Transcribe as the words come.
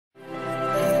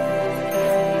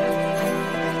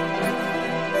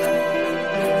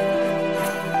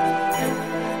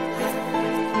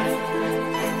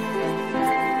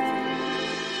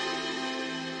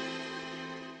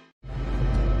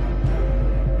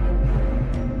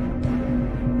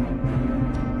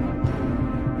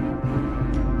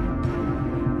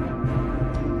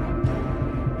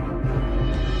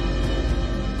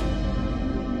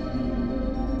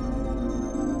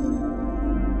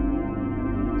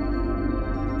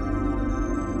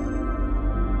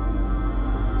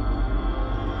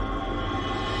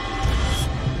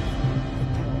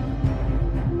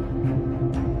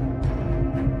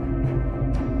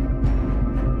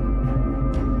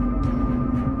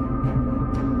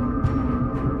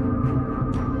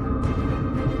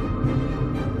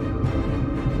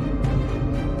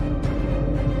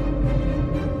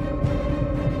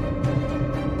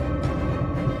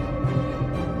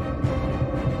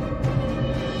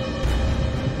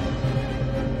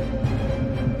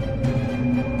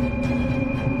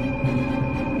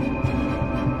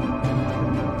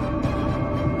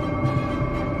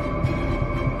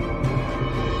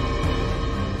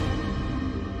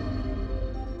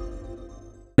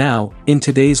Now, in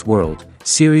today's world,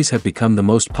 series have become the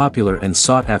most popular and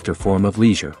sought-after form of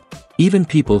leisure. Even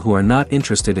people who are not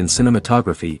interested in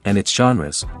cinematography and its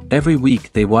genres, every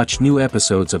week they watch new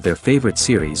episodes of their favorite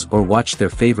series or watch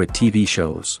their favorite TV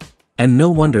shows. And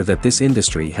no wonder that this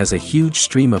industry has a huge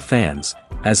stream of fans,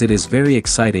 as it is very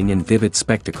exciting and vivid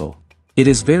spectacle. It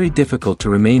is very difficult to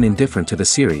remain indifferent to the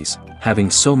series, having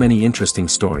so many interesting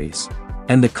stories.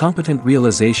 And the competent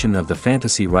realization of the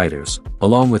fantasy writers,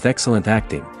 along with excellent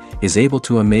acting, is able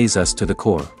to amaze us to the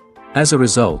core. As a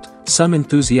result, some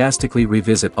enthusiastically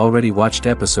revisit already watched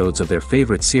episodes of their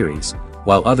favorite series,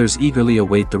 while others eagerly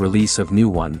await the release of new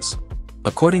ones.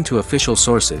 According to official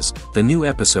sources, the new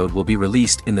episode will be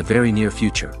released in the very near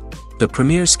future. The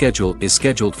premiere schedule is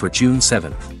scheduled for June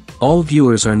 7th. All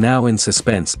viewers are now in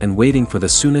suspense and waiting for the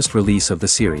soonest release of the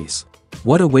series.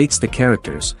 What awaits the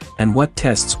characters, and what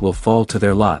tests will fall to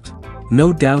their lot?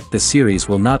 No doubt the series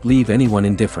will not leave anyone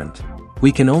indifferent.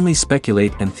 We can only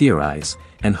speculate and theorize,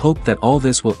 and hope that all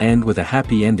this will end with a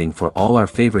happy ending for all our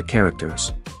favorite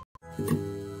characters.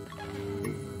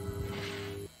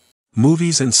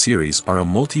 Movies and series are a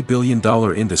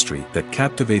multi-billion-dollar industry that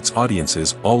captivates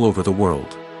audiences all over the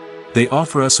world. They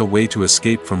offer us a way to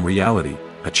escape from reality,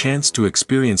 a chance to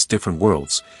experience different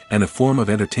worlds, and a form of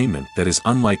entertainment that is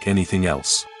unlike anything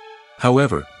else.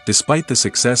 However, despite the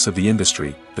success of the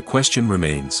industry, the question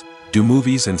remains, do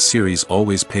movies and series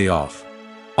always pay off?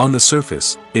 On the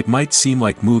surface, it might seem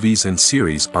like movies and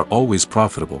series are always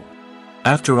profitable.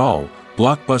 After all,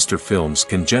 blockbuster films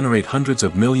can generate hundreds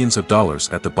of millions of dollars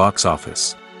at the box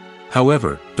office.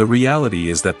 However, the reality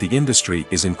is that the industry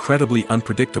is incredibly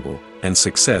unpredictable, and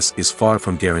success is far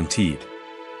from guaranteed.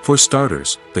 For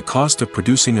starters, the cost of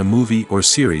producing a movie or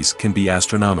series can be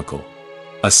astronomical.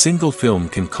 A single film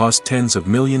can cost tens of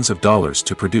millions of dollars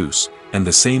to produce, and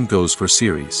the same goes for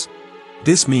series.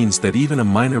 This means that even a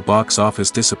minor box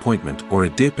office disappointment or a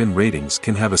dip in ratings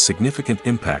can have a significant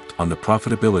impact on the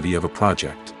profitability of a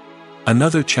project.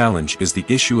 Another challenge is the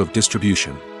issue of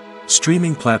distribution.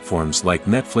 Streaming platforms like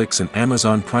Netflix and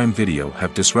Amazon Prime Video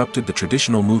have disrupted the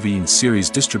traditional movie and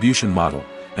series distribution model,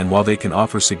 and while they can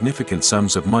offer significant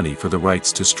sums of money for the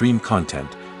rights to stream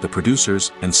content, the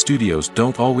producers and studios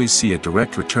don't always see a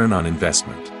direct return on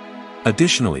investment.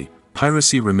 Additionally,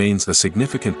 piracy remains a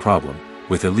significant problem,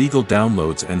 with illegal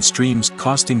downloads and streams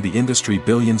costing the industry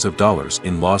billions of dollars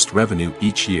in lost revenue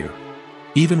each year.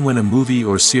 Even when a movie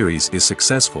or series is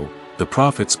successful, the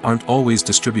profits aren't always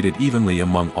distributed evenly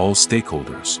among all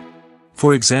stakeholders.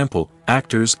 For example,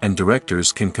 actors and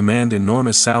directors can command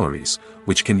enormous salaries,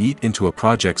 which can eat into a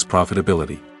project's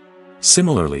profitability.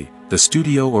 Similarly, the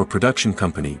studio or production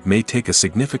company may take a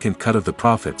significant cut of the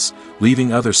profits,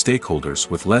 leaving other stakeholders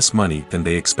with less money than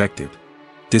they expected.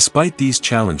 Despite these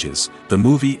challenges, the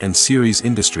movie and series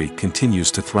industry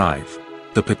continues to thrive.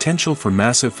 The potential for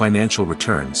massive financial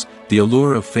returns, the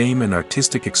allure of fame and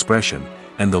artistic expression,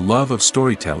 and the love of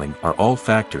storytelling are all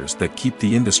factors that keep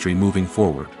the industry moving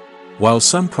forward. While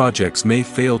some projects may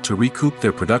fail to recoup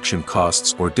their production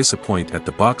costs or disappoint at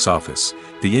the box office,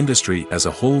 the industry as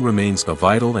a whole remains a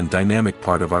vital and dynamic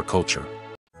part of our culture.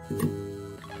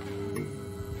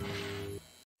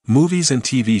 Movies and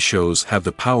TV shows have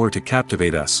the power to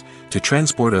captivate us, to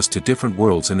transport us to different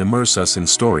worlds and immerse us in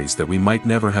stories that we might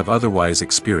never have otherwise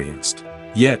experienced.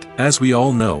 Yet, as we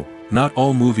all know, not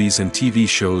all movies and TV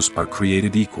shows are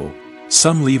created equal.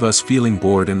 Some leave us feeling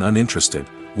bored and uninterested,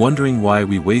 wondering why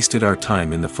we wasted our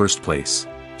time in the first place.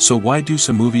 So why do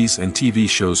some movies and TV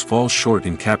shows fall short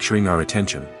in capturing our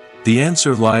attention? The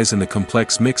answer lies in the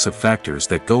complex mix of factors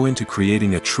that go into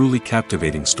creating a truly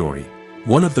captivating story.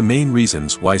 One of the main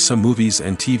reasons why some movies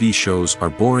and TV shows are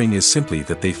boring is simply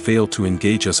that they fail to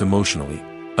engage us emotionally.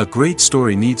 A great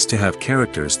story needs to have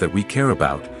characters that we care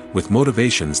about, with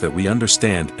motivations that we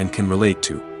understand and can relate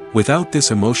to. Without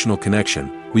this emotional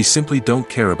connection, we simply don't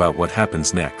care about what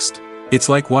happens next. It's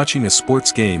like watching a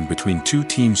sports game between two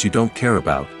teams you don't care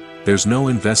about. There's no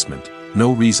investment,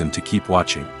 no reason to keep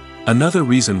watching. Another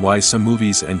reason why some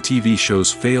movies and TV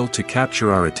shows fail to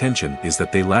capture our attention is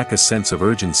that they lack a sense of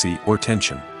urgency or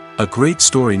tension. A great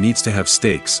story needs to have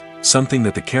stakes, something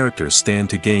that the characters stand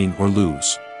to gain or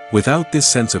lose. Without this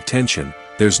sense of tension,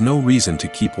 there's no reason to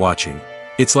keep watching.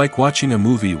 It's like watching a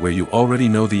movie where you already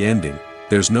know the ending.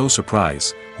 There's no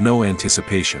surprise, no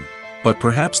anticipation. But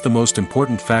perhaps the most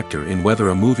important factor in whether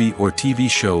a movie or TV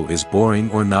show is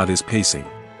boring or not is pacing.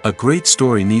 A great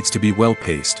story needs to be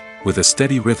well-paced, with a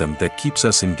steady rhythm that keeps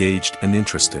us engaged and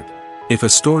interested. If a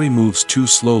story moves too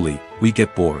slowly, we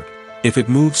get bored. If it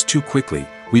moves too quickly,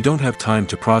 we don't have time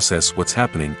to process what's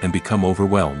happening and become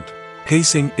overwhelmed.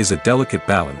 Pacing is a delicate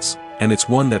balance, and it's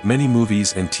one that many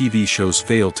movies and TV shows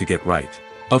fail to get right.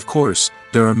 Of course,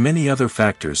 there are many other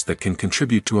factors that can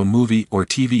contribute to a movie or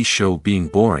TV show being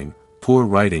boring: poor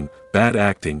writing, bad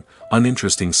acting,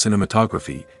 uninteresting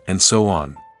cinematography, and so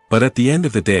on. But at the end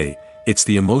of the day, it's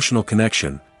the emotional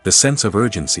connection, the sense of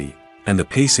urgency, and the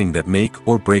pacing that make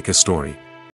or break a story.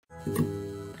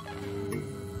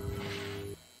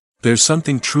 There's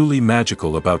something truly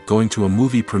magical about going to a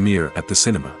movie premiere at the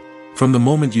cinema. From the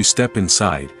moment you step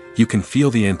inside, you can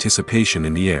feel the anticipation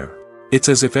in the air. It's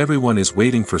as if everyone is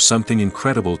waiting for something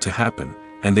incredible to happen,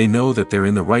 and they know that they're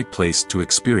in the right place to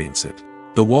experience it.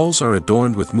 The walls are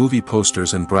adorned with movie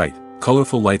posters and bright,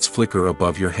 colorful lights flicker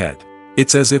above your head.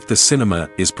 It's as if the cinema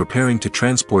is preparing to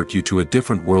transport you to a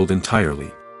different world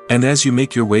entirely. And as you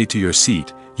make your way to your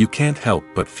seat, you can't help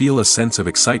but feel a sense of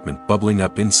excitement bubbling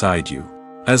up inside you.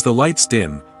 As the lights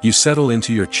dim, you settle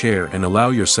into your chair and allow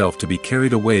yourself to be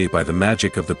carried away by the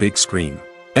magic of the big screen.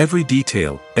 Every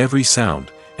detail, every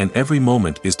sound, and every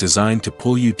moment is designed to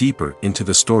pull you deeper into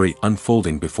the story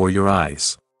unfolding before your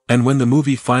eyes. And when the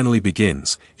movie finally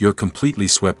begins, you're completely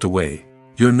swept away.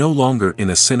 You're no longer in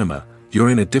a cinema, you're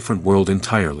in a different world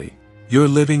entirely. You're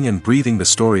living and breathing the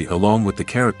story along with the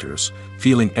characters,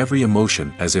 feeling every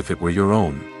emotion as if it were your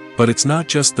own. But it's not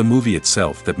just the movie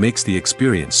itself that makes the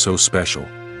experience so special.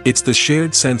 It's the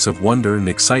shared sense of wonder and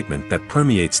excitement that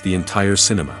permeates the entire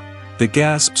cinema. The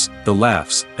gasps, the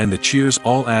laughs, and the cheers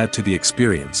all add to the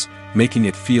experience, making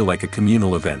it feel like a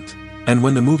communal event. And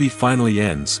when the movie finally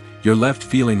ends, you're left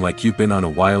feeling like you've been on a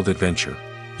wild adventure.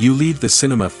 You leave the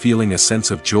cinema feeling a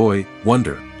sense of joy,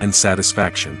 wonder, and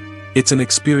satisfaction. It's an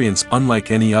experience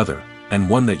unlike any other, and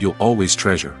one that you'll always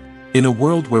treasure. In a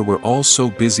world where we're all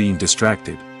so busy and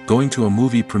distracted, going to a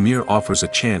movie premiere offers a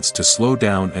chance to slow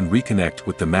down and reconnect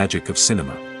with the magic of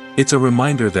cinema. It's a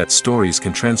reminder that stories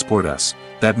can transport us,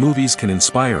 that movies can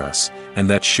inspire us, and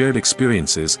that shared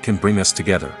experiences can bring us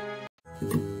together.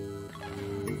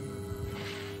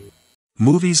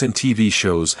 Movies and TV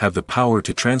shows have the power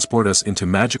to transport us into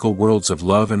magical worlds of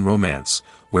love and romance,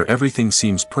 where everything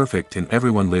seems perfect and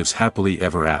everyone lives happily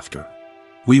ever after.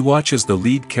 We watch as the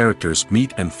lead characters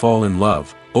meet and fall in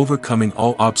love, overcoming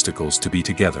all obstacles to be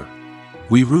together.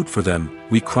 We root for them,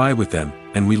 we cry with them,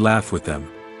 and we laugh with them.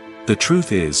 The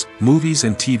truth is, movies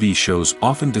and TV shows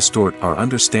often distort our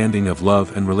understanding of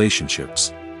love and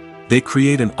relationships. They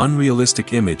create an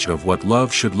unrealistic image of what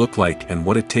love should look like and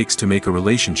what it takes to make a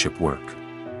relationship work.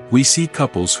 We see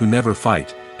couples who never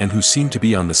fight, and who seem to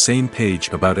be on the same page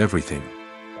about everything.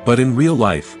 But in real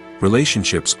life,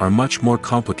 relationships are much more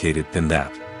complicated than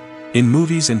that. In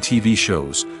movies and TV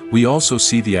shows, we also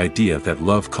see the idea that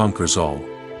love conquers all.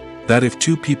 That if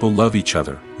two people love each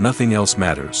other, nothing else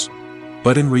matters.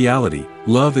 But in reality,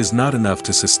 love is not enough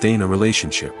to sustain a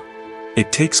relationship.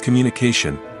 It takes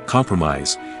communication,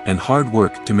 compromise, and hard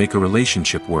work to make a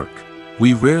relationship work.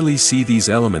 We rarely see these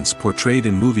elements portrayed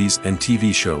in movies and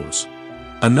TV shows.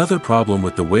 Another problem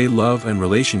with the way love and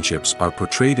relationships are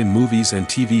portrayed in movies and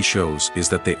TV shows is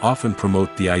that they often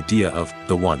promote the idea of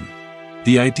the one.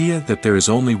 The idea that there is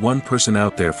only one person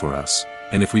out there for us,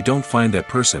 and if we don't find that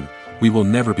person, we will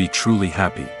never be truly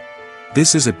happy.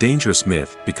 This is a dangerous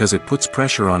myth because it puts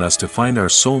pressure on us to find our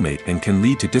soulmate and can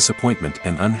lead to disappointment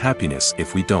and unhappiness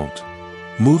if we don't.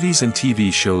 Movies and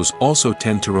TV shows also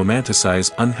tend to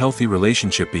romanticize unhealthy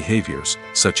relationship behaviors,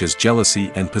 such as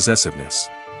jealousy and possessiveness.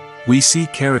 We see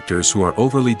characters who are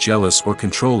overly jealous or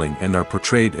controlling and are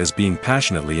portrayed as being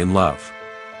passionately in love.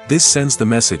 This sends the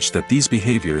message that these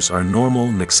behaviors are normal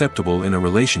and acceptable in a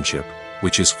relationship,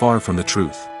 which is far from the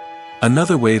truth.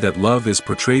 Another way that love is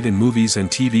portrayed in movies and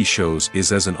TV shows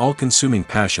is as an all-consuming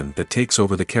passion that takes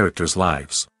over the characters'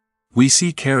 lives. We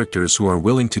see characters who are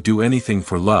willing to do anything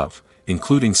for love,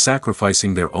 including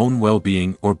sacrificing their own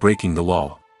well-being or breaking the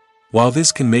law. While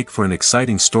this can make for an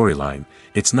exciting storyline,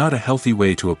 it's not a healthy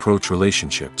way to approach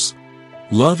relationships.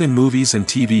 Love in movies and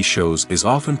TV shows is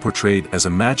often portrayed as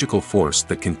a magical force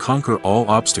that can conquer all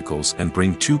obstacles and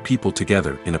bring two people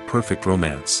together in a perfect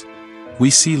romance. We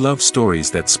see love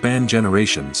stories that span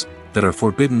generations, that are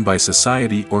forbidden by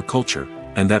society or culture,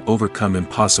 and that overcome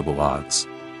impossible odds.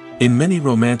 In many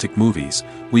romantic movies,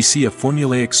 we see a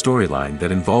formulaic storyline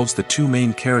that involves the two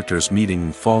main characters meeting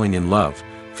and falling in love,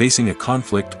 facing a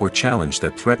conflict or challenge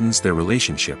that threatens their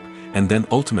relationship, and then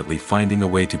ultimately finding a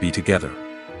way to be together.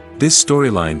 This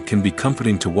storyline can be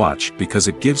comforting to watch because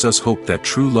it gives us hope that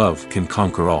true love can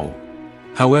conquer all.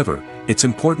 However, it's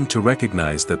important to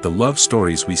recognize that the love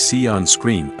stories we see on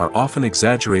screen are often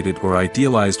exaggerated or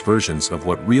idealized versions of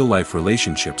what real-life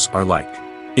relationships are like.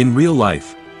 In real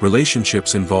life,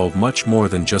 relationships involve much more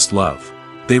than just love.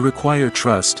 They require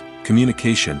trust,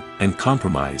 communication, and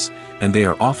compromise, and they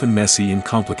are often messy and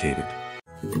complicated.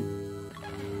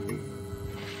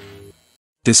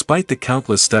 Despite the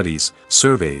countless studies,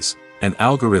 surveys, and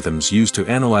algorithms used to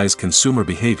analyze consumer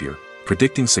behavior,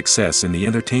 predicting success in the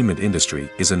entertainment industry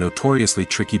is a notoriously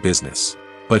tricky business.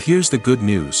 But here's the good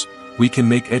news: we can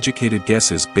make educated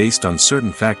guesses based on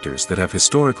certain factors that have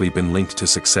historically been linked to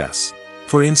success.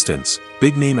 For instance,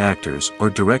 big-name actors or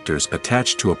directors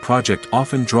attached to a project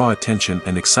often draw attention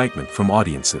and excitement from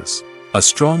audiences. A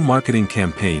strong marketing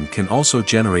campaign can also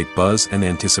generate buzz and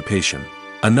anticipation.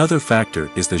 Another factor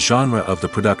is the genre of the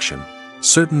production.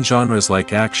 Certain genres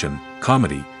like action,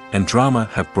 comedy, and drama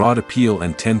have broad appeal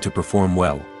and tend to perform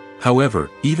well. However,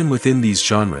 even within these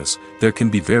genres, there can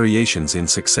be variations in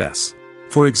success.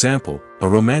 For example, a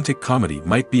romantic comedy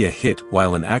might be a hit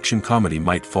while an action comedy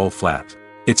might fall flat.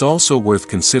 It's also worth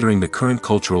considering the current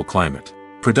cultural climate.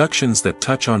 Productions that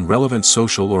touch on relevant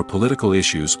social or political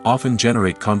issues often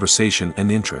generate conversation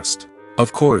and interest.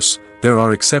 Of course, there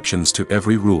are exceptions to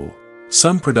every rule.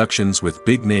 Some productions with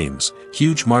big names,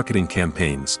 huge marketing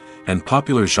campaigns, and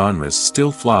popular genres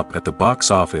still flop at the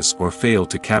box office or fail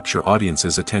to capture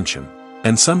audiences' attention.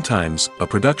 And sometimes, a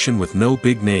production with no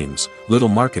big names, little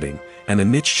marketing, and a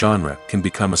niche genre can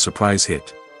become a surprise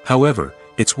hit. However,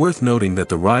 it's worth noting that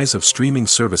the rise of streaming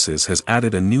services has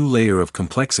added a new layer of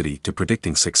complexity to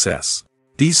predicting success.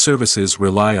 These services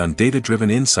rely on data-driven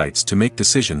insights to make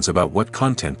decisions about what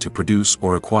content to produce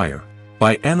or acquire.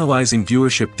 By analyzing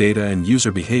viewership data and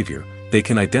user behavior, they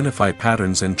can identify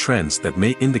patterns and trends that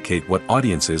may indicate what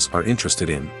audiences are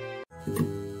interested in.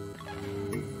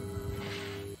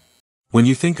 When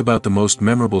you think about the most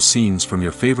memorable scenes from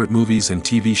your favorite movies and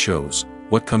TV shows,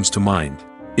 what comes to mind?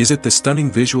 Is it the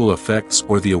stunning visual effects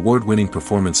or the award-winning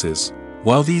performances?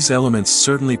 While these elements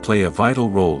certainly play a vital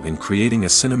role in creating a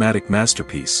cinematic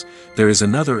masterpiece, there is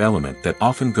another element that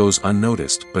often goes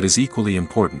unnoticed but is equally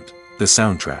important: the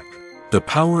soundtrack. The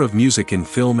power of music in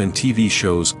film and TV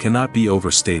shows cannot be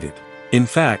overstated. In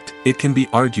fact, it can be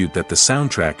argued that the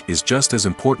soundtrack is just as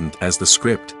important as the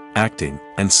script, acting,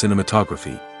 and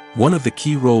cinematography. One of the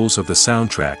key roles of the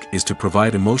soundtrack is to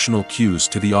provide emotional cues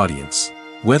to the audience.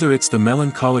 Whether it's the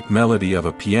melancholic melody of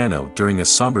a piano during a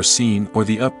somber scene or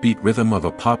the upbeat rhythm of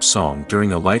a pop song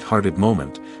during a light-hearted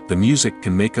moment, the music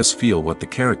can make us feel what the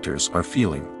characters are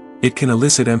feeling. It can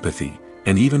elicit empathy,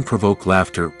 and even provoke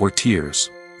laughter or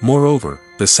tears. Moreover,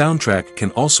 the soundtrack can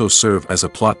also serve as a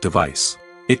plot device.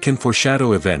 It can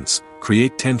foreshadow events,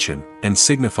 create tension, and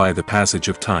signify the passage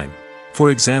of time.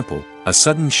 For example, a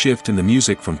sudden shift in the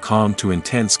music from calm to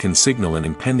intense can signal an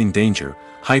impending danger,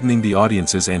 heightening the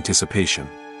audience's anticipation.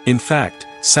 In fact,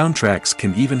 soundtracks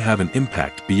can even have an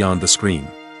impact beyond the screen.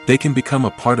 They can become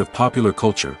a part of popular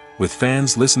culture, with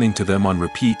fans listening to them on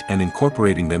repeat and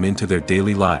incorporating them into their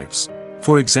daily lives.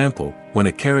 For example, when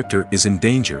a character is in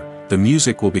danger, the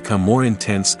music will become more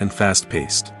intense and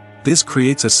fast-paced. This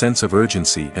creates a sense of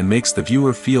urgency and makes the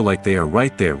viewer feel like they are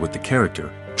right there with the character,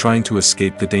 trying to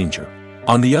escape the danger.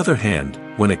 On the other hand,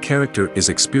 when a character is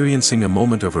experiencing a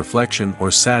moment of reflection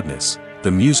or sadness,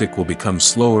 the music will become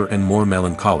slower and more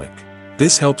melancholic.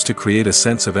 This helps to create a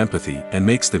sense of empathy and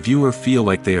makes the viewer feel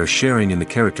like they are sharing in the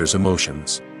character's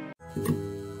emotions.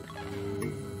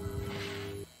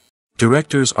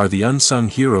 Directors are the unsung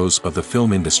heroes of the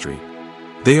film industry.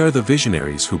 They are the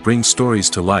visionaries who bring stories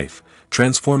to life,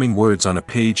 transforming words on a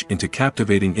page into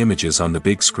captivating images on the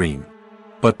big screen.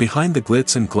 But behind the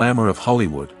glitz and glamour of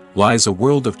Hollywood lies a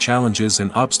world of challenges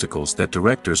and obstacles that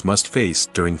directors must face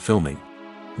during filming.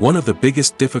 One of the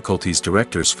biggest difficulties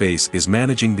directors face is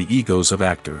managing the egos of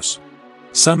actors.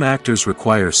 Some actors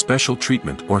require special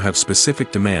treatment or have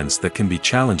specific demands that can be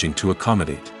challenging to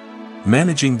accommodate.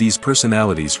 Managing these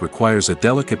personalities requires a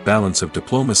delicate balance of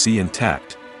diplomacy and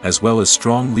tact, as well as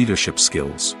strong leadership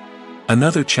skills.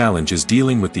 Another challenge is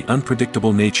dealing with the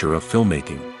unpredictable nature of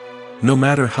filmmaking. No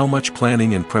matter how much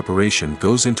planning and preparation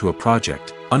goes into a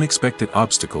project, unexpected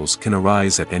obstacles can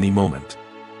arise at any moment.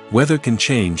 Weather can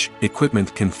change,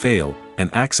 equipment can fail, and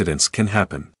accidents can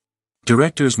happen.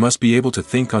 Directors must be able to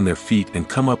think on their feet and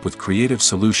come up with creative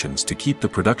solutions to keep the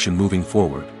production moving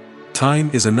forward. Time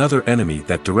is another enemy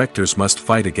that directors must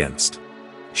fight against.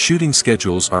 Shooting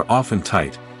schedules are often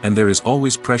tight, and there is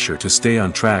always pressure to stay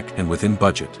on track and within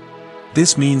budget.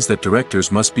 This means that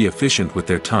directors must be efficient with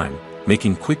their time,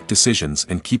 making quick decisions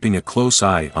and keeping a close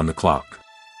eye on the clock.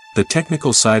 The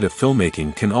technical side of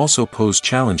filmmaking can also pose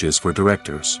challenges for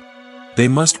directors. They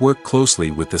must work closely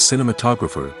with the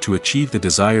cinematographer to achieve the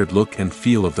desired look and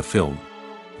feel of the film.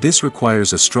 This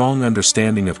requires a strong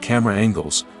understanding of camera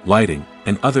angles, lighting,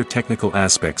 and other technical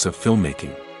aspects of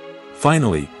filmmaking.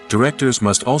 Finally, directors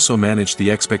must also manage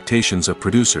the expectations of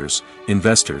producers,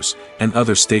 investors, and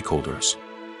other stakeholders.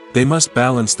 They must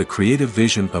balance the creative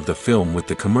vision of the film with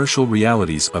the commercial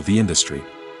realities of the industry.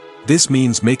 This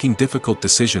means making difficult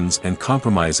decisions and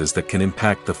compromises that can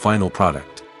impact the final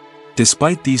product.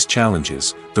 Despite these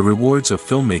challenges, the rewards of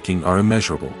filmmaking are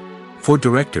immeasurable. For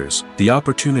directors, the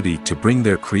opportunity to bring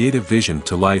their creative vision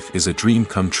to life is a dream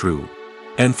come true.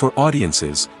 And for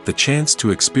audiences, the chance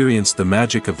to experience the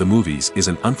magic of the movies is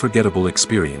an unforgettable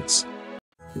experience.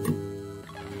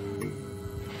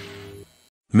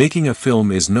 Making a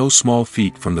film is no small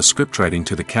feat. From the scriptwriting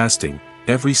to the casting,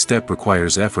 every step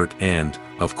requires effort and,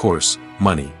 of course,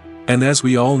 money. And as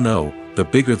we all know, the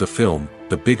bigger the film,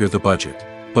 the bigger the budget.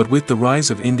 But with the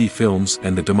rise of indie films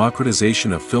and the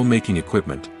democratization of filmmaking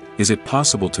equipment, is it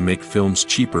possible to make films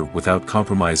cheaper without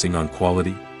compromising on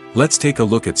quality? Let's take a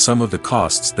look at some of the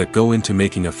costs that go into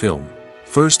making a film.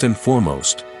 First and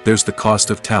foremost, there's the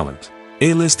cost of talent.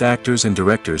 A-list actors and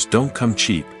directors don't come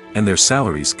cheap, and their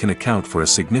salaries can account for a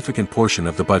significant portion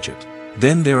of the budget.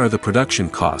 Then there are the production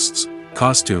costs,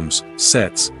 costumes,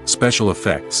 sets, special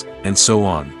effects, and so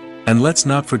on. And let's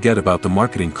not forget about the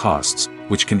marketing costs,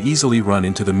 which can easily run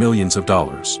into the millions of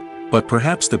dollars. But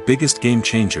perhaps the biggest game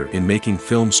changer in making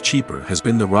films cheaper has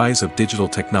been the rise of digital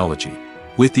technology.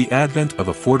 With the advent of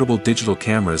affordable digital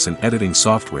cameras and editing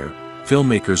software,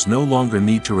 filmmakers no longer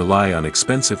need to rely on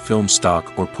expensive film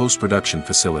stock or post-production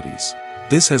facilities.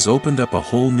 This has opened up a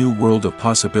whole new world of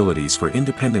possibilities for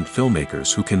independent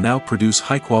filmmakers who can now produce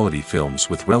high-quality films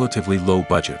with relatively low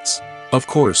budgets. Of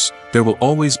course, there will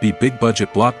always be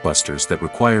big-budget blockbusters that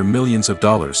require millions of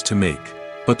dollars to make.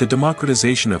 But the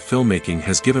democratization of filmmaking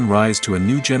has given rise to a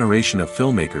new generation of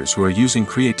filmmakers who are using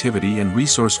creativity and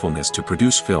resourcefulness to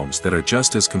produce films that are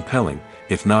just as compelling,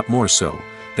 if not more so,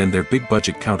 than their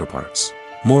big-budget counterparts.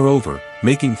 Moreover,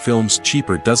 making films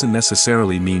cheaper doesn't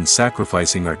necessarily mean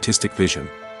sacrificing artistic vision.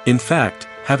 In fact,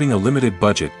 having a limited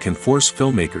budget can force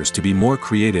filmmakers to be more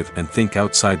creative and think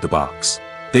outside the box.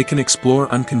 They can explore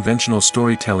unconventional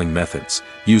storytelling methods,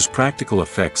 use practical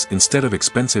effects instead of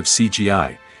expensive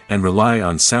CGI, and rely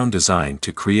on sound design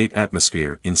to create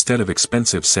atmosphere instead of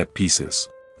expensive set pieces.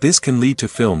 This can lead to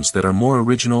films that are more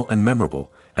original and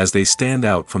memorable, as they stand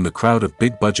out from the crowd of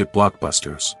big-budget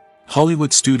blockbusters.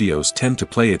 Hollywood studios tend to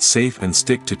play it safe and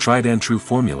stick to tried-and-true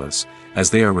formulas, as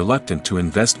they are reluctant to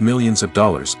invest millions of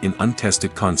dollars in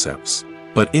untested concepts.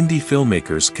 But indie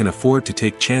filmmakers can afford to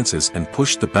take chances and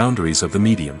push the boundaries of the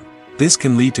medium. This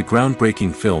can lead to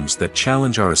groundbreaking films that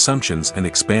challenge our assumptions and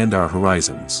expand our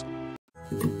horizons.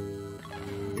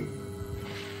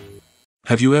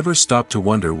 Have you ever stopped to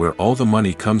wonder where all the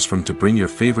money comes from to bring your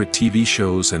favorite TV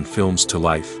shows and films to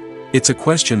life? It's a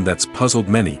question that's puzzled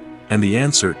many, and the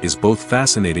answer is both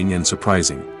fascinating and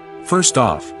surprising. First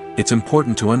off, it's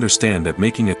important to understand that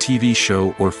making a TV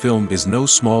show or film is no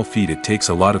small feat. It takes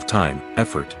a lot of time,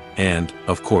 effort, and,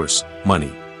 of course,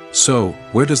 money. So,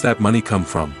 where does that money come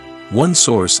from? One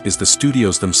source is the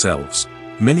studios themselves.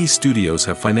 Many studios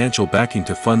have financial backing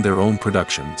to fund their own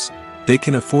productions. They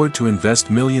can afford to invest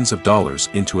millions of dollars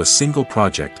into a single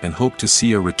project and hope to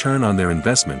see a return on their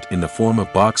investment in the form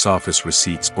of box office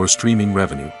receipts or streaming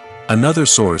revenue. Another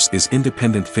source is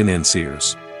independent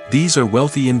financiers. These are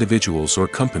wealthy individuals or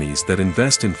companies that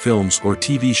invest in films or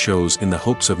TV shows in the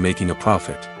hopes of making a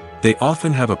profit. They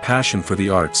often have a passion for the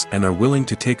arts and are willing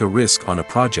to take a risk on a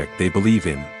project they believe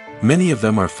in. Many of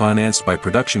them are financed by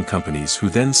production companies who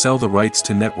then sell the rights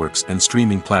to networks and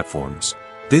streaming platforms.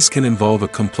 This can involve a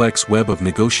complex web of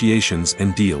negotiations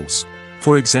and deals.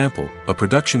 For example, a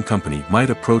production company might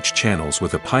approach channels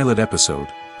with a pilot episode,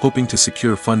 hoping to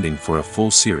secure funding for a full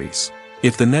series.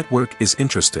 If the network is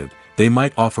interested, they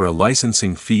might offer a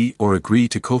licensing fee or agree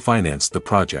to co-finance the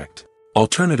project.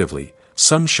 Alternatively,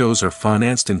 some shows are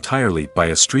financed entirely by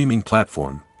a streaming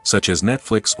platform, such as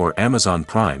Netflix or Amazon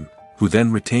Prime, who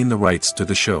then retain the rights to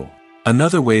the show.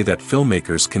 Another way that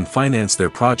filmmakers can finance their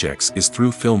projects is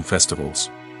through film festivals.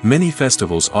 Many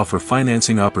festivals offer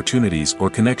financing opportunities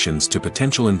or connections to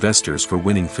potential investors for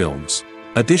winning films.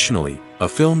 Additionally, a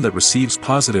film that receives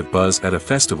positive buzz at a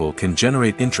festival can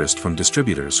generate interest from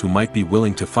distributors who might be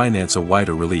willing to finance a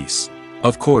wider release.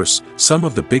 Of course, some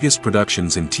of the biggest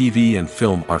productions in TV and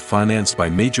film are financed by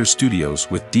major studios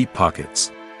with deep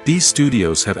pockets. These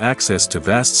studios have access to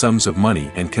vast sums of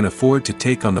money and can afford to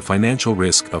take on the financial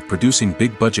risk of producing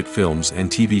big-budget films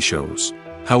and TV shows.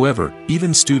 However,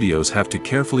 even studios have to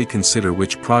carefully consider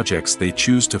which projects they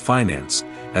choose to finance,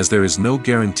 as there is no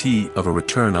guarantee of a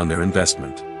return on their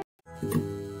investment.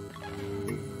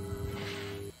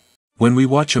 When we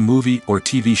watch a movie or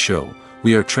TV show,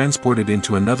 we are transported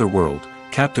into another world,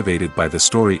 captivated by the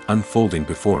story unfolding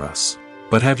before us.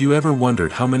 But have you ever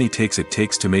wondered how many takes it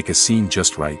takes to make a scene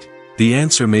just right? The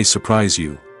answer may surprise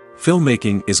you.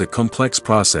 Filmmaking is a complex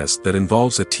process that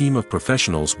involves a team of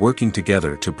professionals working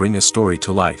together to bring a story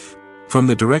to life. From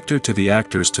the director to the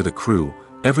actors to the crew,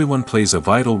 everyone plays a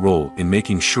vital role in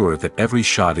making sure that every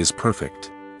shot is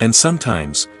perfect. And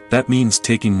sometimes, that means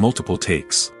taking multiple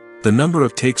takes. The number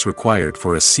of takes required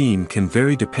for a scene can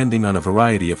vary depending on a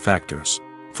variety of factors.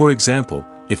 For example,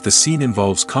 if the scene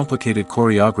involves complicated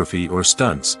choreography or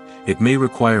stunts, it may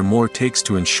require more takes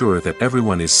to ensure that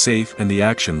everyone is safe and the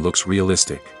action looks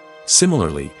realistic.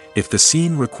 Similarly, if the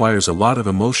scene requires a lot of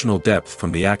emotional depth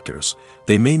from the actors,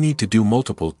 they may need to do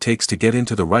multiple takes to get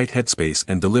into the right headspace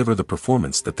and deliver the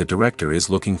performance that the director is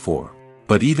looking for.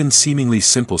 But even seemingly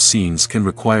simple scenes can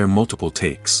require multiple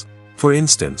takes. For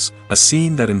instance, a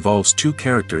scene that involves two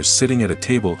characters sitting at a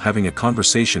table having a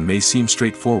conversation may seem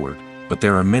straightforward, but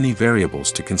there are many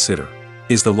variables to consider.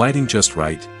 Is the lighting just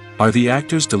right? Are the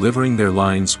actors delivering their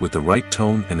lines with the right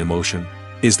tone and emotion?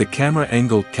 Is the camera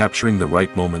angle capturing the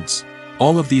right moments?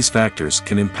 All of these factors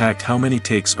can impact how many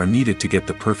takes are needed to get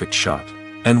the perfect shot.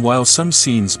 And while some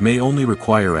scenes may only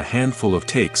require a handful of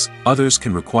takes, others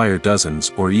can require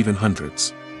dozens or even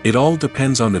hundreds. It all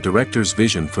depends on the director's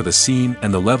vision for the scene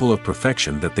and the level of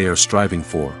perfection that they are striving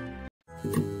for.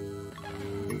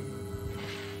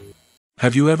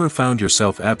 Have you ever found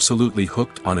yourself absolutely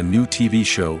hooked on a new TV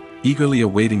show, eagerly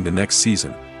awaiting the next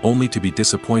season, only to be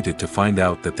disappointed to find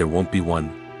out that there won't be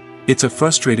one? It's a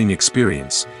frustrating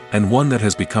experience, and one that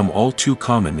has become all too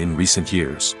common in recent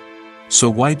years. So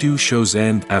why do shows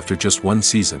end after just one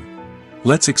season?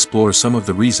 Let's explore some of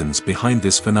the reasons behind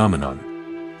this phenomenon.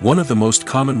 One of the most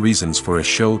common reasons for a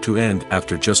show to end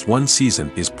after just one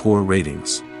season is poor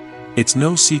ratings. It's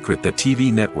no secret that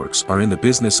TV networks are in the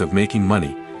business of making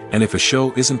money, and if a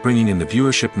show isn't bringing in the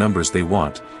viewership numbers they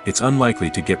want, it's unlikely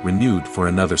to get renewed for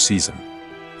another season.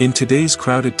 In today's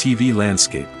crowded TV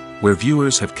landscape, where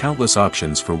viewers have countless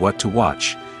options for what to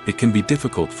watch, it can be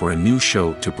difficult for a new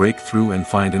show to break through and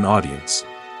find an audience.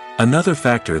 Another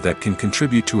factor that can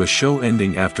contribute to a show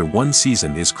ending after one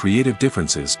season is creative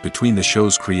differences between the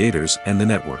show's creators and the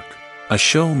network. A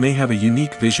show may have a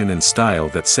unique vision and style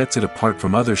that sets it apart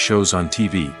from other shows on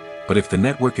TV, but if the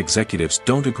network executives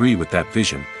don't agree with that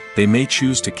vision, they may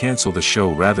choose to cancel the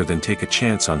show rather than take a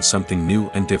chance on something new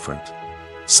and different.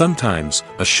 Sometimes,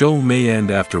 a show may end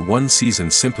after one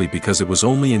season simply because it was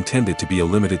only intended to be a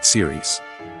limited series.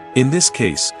 In this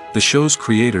case, the show's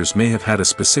creators may have had a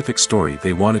specific story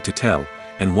they wanted to tell,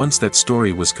 and once that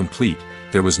story was complete,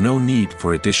 there was no need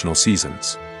for additional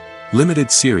seasons. Limited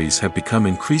series have become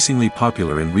increasingly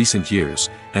popular in recent years,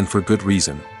 and for good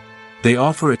reason. They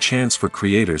offer a chance for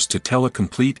creators to tell a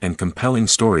complete and compelling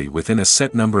story within a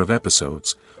set number of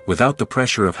episodes, without the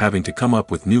pressure of having to come up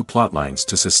with new plotlines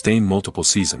to sustain multiple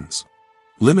seasons.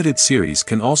 Limited series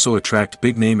can also attract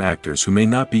big-name actors who may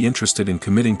not be interested in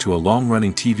committing to a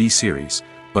long-running TV series,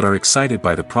 but are excited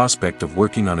by the prospect of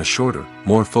working on a shorter,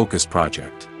 more focused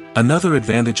project. Another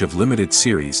advantage of limited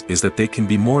series is that they can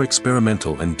be more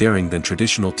experimental and daring than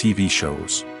traditional TV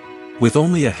shows. With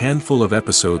only a handful of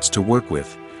episodes to work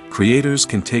with, creators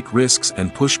can take risks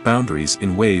and push boundaries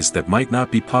in ways that might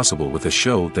not be possible with a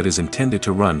show that is intended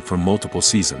to run for multiple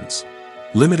seasons.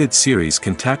 Limited series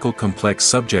can tackle complex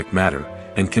subject matter,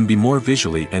 and can be more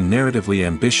visually and narratively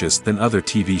ambitious than other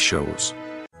TV shows.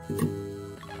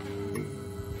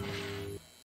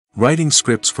 Writing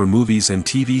scripts for movies and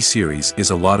TV series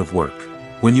is a lot of work.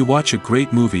 When you watch a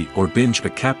great movie or binge a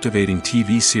captivating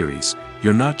TV series,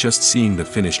 you're not just seeing the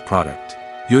finished product.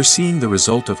 You're seeing the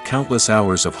result of countless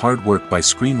hours of hard work by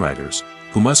screenwriters,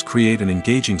 who must create an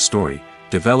engaging story,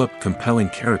 develop compelling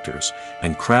characters,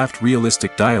 and craft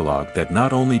realistic dialogue that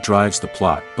not only drives the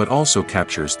plot but also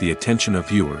captures the attention of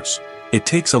viewers. It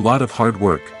takes a lot of hard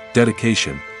work,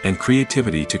 dedication, and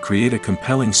creativity to create a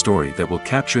compelling story that will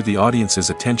capture the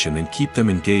audience's attention and keep them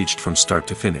engaged from start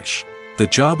to finish. The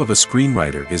job of a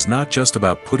screenwriter is not just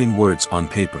about putting words on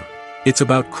paper. It's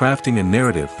about crafting a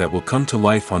narrative that will come to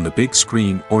life on the big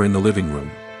screen or in the living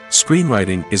room.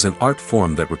 Screenwriting is an art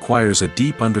form that requires a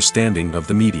deep understanding of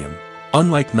the medium.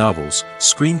 Unlike novels,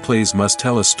 screenplays must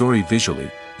tell a story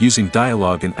visually, using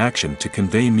dialogue and action to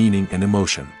convey meaning and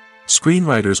emotion.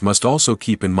 Screenwriters must also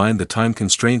keep in mind the time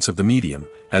constraints of the medium,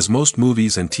 as most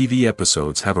movies and TV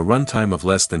episodes have a runtime of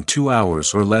less than 2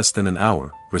 hours or less than an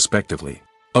hour, respectively.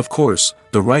 Of course,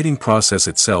 the writing process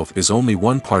itself is only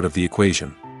one part of the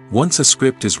equation. Once a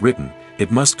script is written,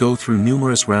 it must go through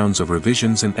numerous rounds of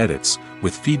revisions and edits,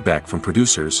 with feedback from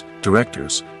producers,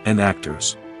 directors, and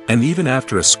actors. And even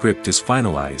after a script is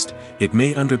finalized, it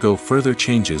may undergo further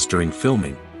changes during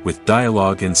filming, with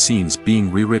dialogue and scenes being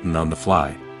rewritten on the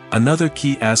fly. Another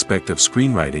key aspect of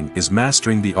screenwriting is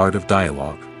mastering the art of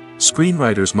dialogue.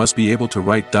 Screenwriters must be able to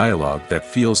write dialogue that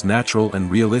feels natural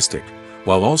and realistic,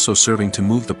 while also serving to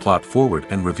move the plot forward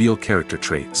and reveal character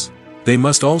traits. They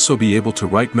must also be able to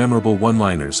write memorable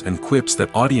one-liners and quips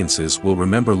that audiences will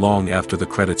remember long after the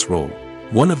credits roll.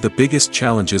 One of the biggest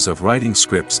challenges of writing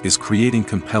scripts is creating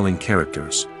compelling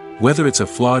characters. Whether it's a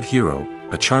flawed hero,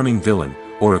 a charming villain,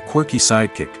 or a quirky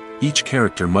sidekick, each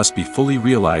character must be fully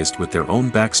realized with their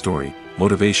own backstory,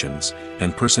 motivations,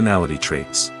 and personality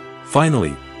traits.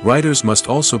 Finally, writers must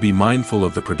also be mindful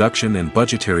of the production and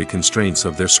budgetary constraints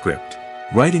of their script.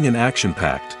 Writing an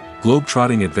action-packed,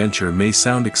 globe-trotting adventure may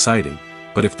sound exciting,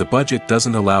 but if the budget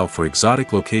doesn't allow for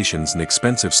exotic locations and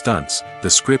expensive stunts, the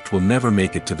script will never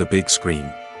make it to the big screen.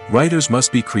 Writers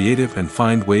must be creative and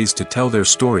find ways to tell their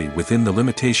story within the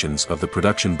limitations of the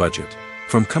production budget.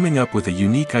 From coming up with a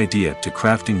unique idea to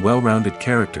crafting well-rounded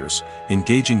characters,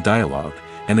 engaging dialogue,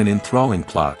 and an enthralling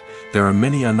plot, there are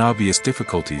many unobvious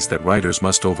difficulties that writers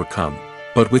must overcome.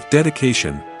 But with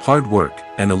dedication, hard work,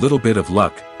 and a little bit of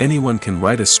luck, anyone can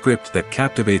write a script that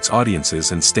captivates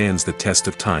audiences and stands the test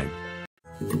of time.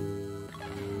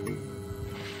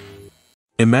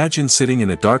 Imagine sitting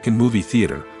in a darkened movie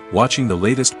theater, watching the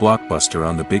latest blockbuster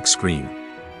on the big screen.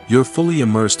 You're fully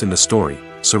immersed in the story,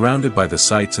 surrounded by the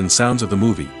sights and sounds of the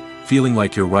movie, feeling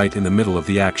like you're right in the middle of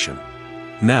the action.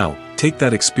 Now, take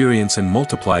that experience and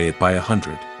multiply it by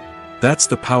 100. That's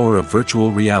the power of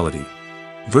virtual reality.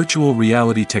 Virtual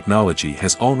reality technology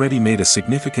has already made a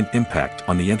significant impact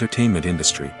on the entertainment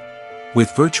industry.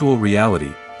 With virtual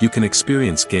reality, you can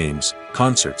experience games,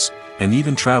 concerts, and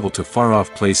even travel to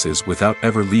far-off places without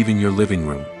ever leaving your living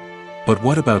room. But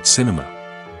what about cinema?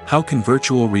 How can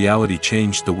virtual reality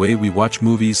change the way we watch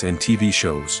movies and TV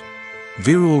shows?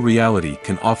 Virtual reality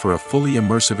can offer a fully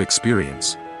immersive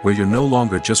experience, where you're no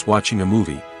longer just watching a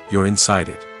movie, you're inside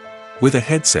it. With a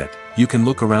headset, you can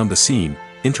look around the scene,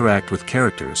 interact with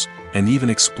characters, and even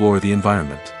explore the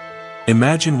environment.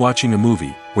 Imagine watching a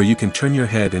movie where you can turn your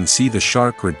head and see the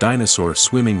shark or dinosaur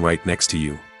swimming right next to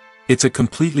you. It's a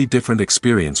completely different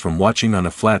experience from watching on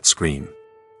a flat screen.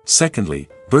 Secondly,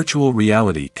 virtual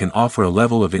reality can offer a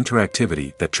level of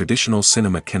interactivity that traditional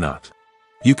cinema cannot.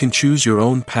 You can choose your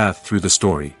own path through the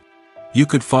story. You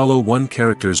could follow one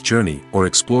character's journey or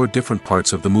explore different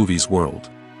parts of the movie's world.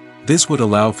 This would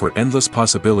allow for endless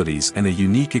possibilities and a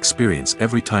unique experience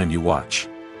every time you watch.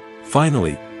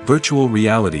 Finally, virtual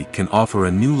reality can offer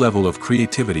a new level of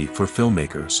creativity for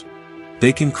filmmakers.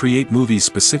 They can create movies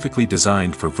specifically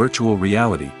designed for virtual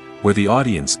reality, where the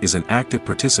audience is an active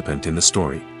participant in the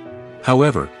story.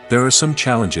 However, there are some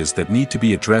challenges that need to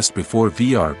be addressed before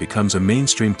VR becomes a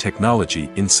mainstream technology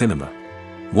in cinema.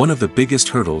 One of the biggest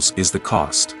hurdles is the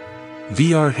cost.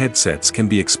 VR headsets can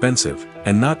be expensive,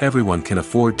 and not everyone can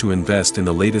afford to invest in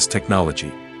the latest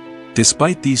technology.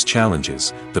 Despite these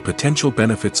challenges, the potential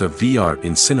benefits of VR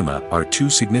in cinema are too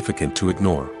significant to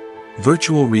ignore.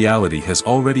 Virtual reality has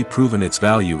already proven its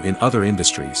value in other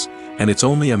industries, and it's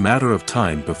only a matter of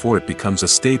time before it becomes a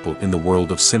staple in the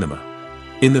world of cinema.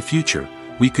 In the future,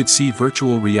 we could see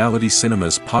virtual reality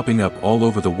cinemas popping up all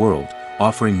over the world,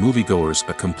 offering moviegoers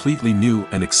a completely new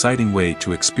and exciting way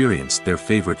to experience their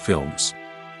favorite films.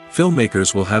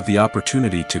 Filmmakers will have the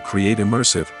opportunity to create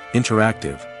immersive,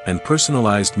 interactive, and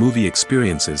personalized movie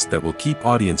experiences that will keep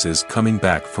audiences coming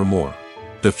back for more.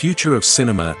 The future of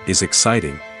cinema is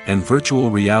exciting, and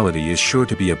virtual reality is sure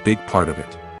to be a big part of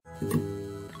it.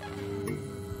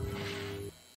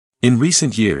 In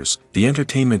recent years, the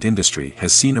entertainment industry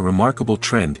has seen a remarkable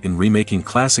trend in remaking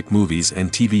classic movies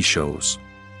and TV shows.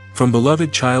 From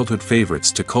beloved childhood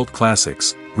favorites to cult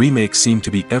classics, remakes seem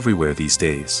to be everywhere these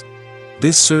days.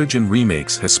 This surge in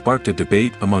remakes has sparked a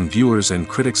debate among viewers and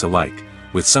critics alike,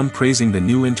 with some praising the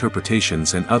new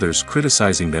interpretations and others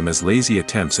criticizing them as lazy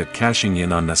attempts at cashing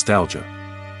in on nostalgia.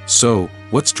 So,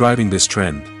 what's driving this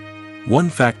trend? One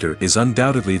factor is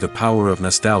undoubtedly the power of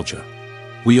nostalgia.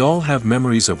 We all have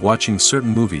memories of watching certain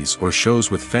movies or shows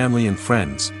with family and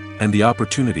friends, and the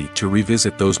opportunity to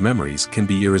revisit those memories can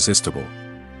be irresistible.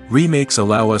 Remakes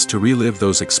allow us to relive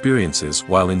those experiences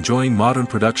while enjoying modern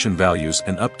production values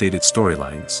and updated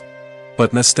storylines.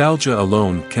 But nostalgia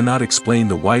alone cannot explain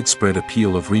the widespread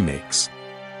appeal of remakes.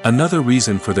 Another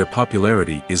reason for their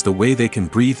popularity is the way they can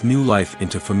breathe new life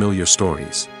into familiar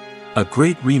stories. A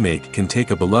great remake can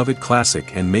take a beloved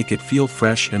classic and make it feel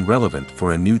fresh and relevant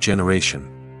for a new generation.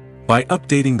 By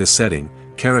updating the setting,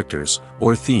 characters,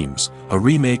 or themes, a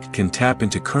remake can tap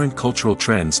into current cultural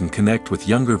trends and connect with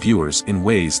younger viewers in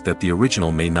ways that the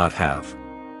original may not have.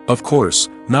 Of course,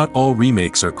 not all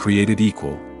remakes are created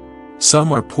equal.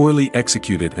 Some are poorly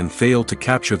executed and fail to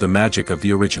capture the magic of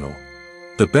the original.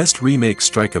 The best remakes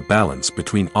strike a balance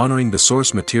between honoring the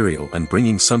source material and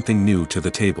bringing something new to the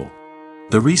table.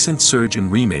 The recent surge in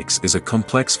remakes is a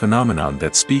complex phenomenon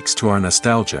that speaks to our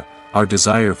nostalgia, our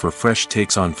desire for fresh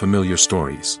takes on familiar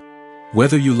stories.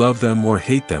 Whether you love them or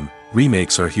hate them,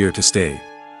 remakes are here to stay.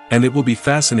 And it will be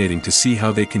fascinating to see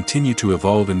how they continue to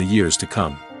evolve in the years to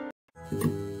come.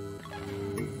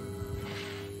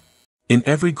 In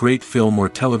every great film or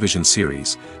television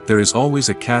series, there is always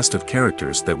a cast of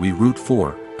characters that we root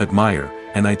for, admire,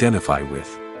 and identify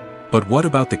with. But what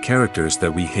about the characters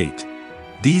that we hate?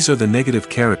 These are the negative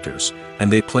characters, and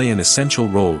they play an essential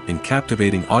role in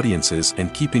captivating audiences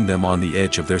and keeping them on the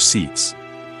edge of their seats.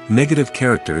 Negative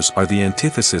characters are the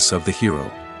antithesis of the hero.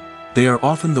 They are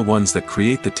often the ones that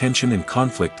create the tension and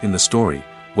conflict in the story,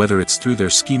 whether it's through their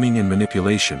scheming and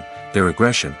manipulation, their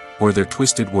aggression, or their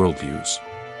twisted worldviews.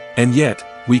 And yet,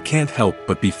 we can't help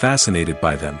but be fascinated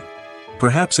by them.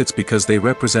 Perhaps it's because they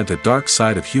represent a dark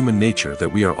side of human nature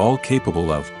that we are all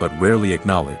capable of but rarely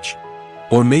acknowledge.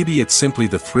 Or maybe it's simply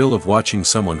the thrill of watching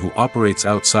someone who operates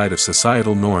outside of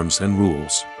societal norms and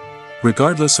rules.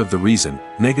 Regardless of the reason,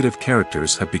 negative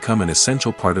characters have become an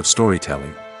essential part of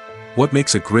storytelling. What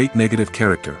makes a great negative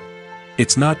character?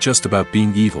 It's not just about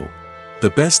being evil.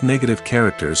 The best negative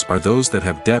characters are those that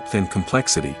have depth and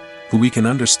complexity, who we can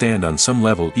understand on some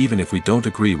level even if we don't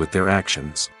agree with their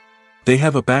actions. They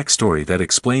have a backstory that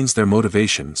explains their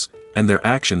motivations, and their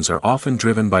actions are often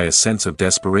driven by a sense of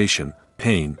desperation,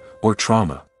 pain, or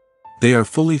trauma. They are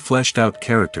fully fleshed out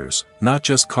characters, not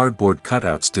just cardboard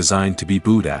cutouts designed to be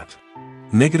booed at.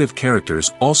 Negative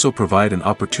characters also provide an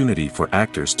opportunity for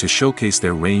actors to showcase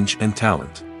their range and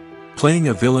talent. Playing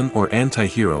a villain or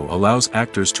anti-hero allows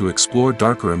actors to explore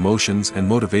darker emotions and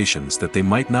motivations that they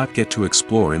might not get to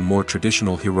explore in more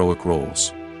traditional heroic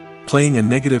roles. Playing a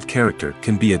negative character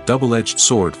can be a double-edged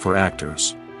sword for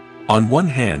actors. On one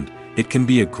hand, it can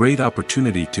be a great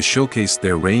opportunity to showcase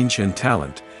their range and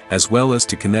talent, as well as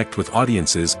to connect with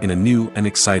audiences in a new and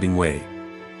exciting way.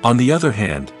 On the other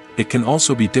hand, it can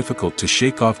also be difficult to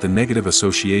shake off the negative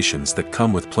associations that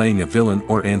come with playing a villain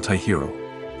or anti-hero.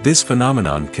 This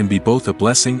phenomenon can be both a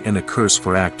blessing and a curse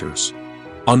for actors.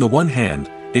 On the one hand,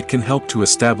 it can help to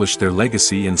establish their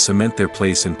legacy and cement their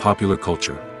place in popular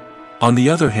culture. On the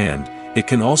other hand, it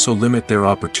can also limit their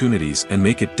opportunities and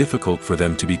make it difficult for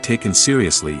them to be taken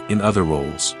seriously in other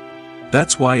roles.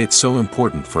 That's why it's so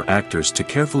important for actors to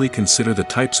carefully consider the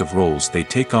types of roles they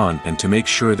take on and to make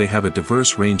sure they have a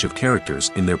diverse range of characters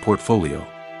in their portfolio.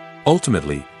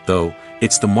 Ultimately, though,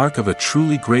 it's the mark of a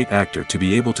truly great actor to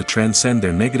be able to transcend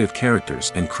their negative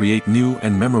characters and create new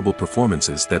and memorable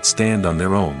performances that stand on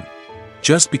their own.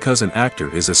 Just because an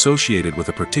actor is associated with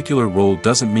a particular role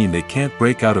doesn't mean they can't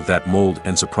break out of that mold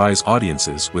and surprise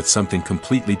audiences with something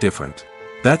completely different.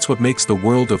 That's what makes the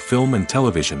world of film and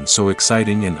television so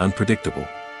exciting and unpredictable.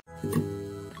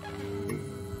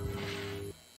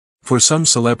 For some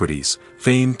celebrities,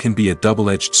 fame can be a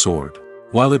double-edged sword.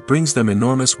 While it brings them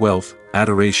enormous wealth,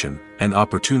 adoration, and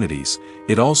opportunities,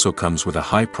 it also comes with a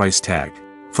high price tag.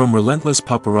 From relentless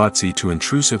paparazzi to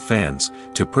intrusive fans,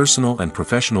 to personal and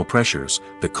professional pressures,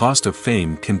 the cost of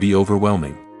fame can be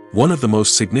overwhelming. One of the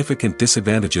most significant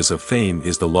disadvantages of fame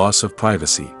is the loss of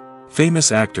privacy.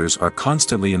 Famous actors are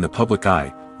constantly in the public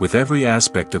eye, with every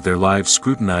aspect of their lives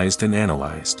scrutinized and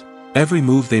analyzed. Every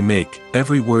move they make,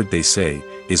 every word they say,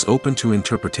 is open to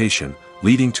interpretation,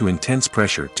 leading to intense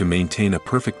pressure to maintain a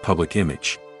perfect public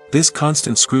image. This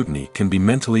constant scrutiny can be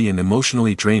mentally and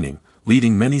emotionally draining,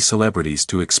 leading many celebrities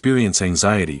to experience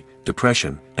anxiety,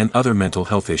 depression, and other mental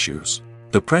health issues.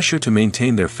 The pressure to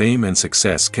maintain their fame and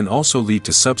success can also lead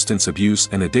to substance abuse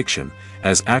and addiction,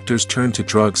 as actors turn to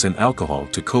drugs and alcohol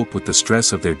to cope with the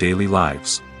stress of their daily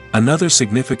lives. Another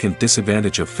significant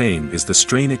disadvantage of fame is the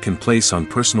strain it can place on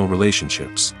personal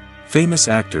relationships. Famous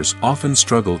actors often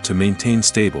struggle to maintain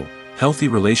stable, healthy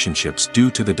relationships due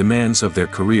to the demands of their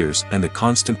careers and the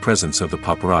constant presence of the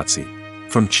paparazzi.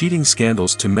 From cheating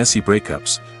scandals to messy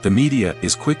breakups, the media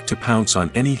is quick to pounce on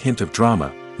any hint of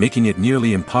drama, making it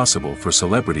nearly impossible for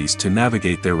celebrities to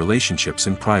navigate their relationships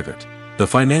in private. The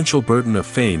financial burden of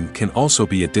fame can also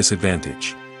be a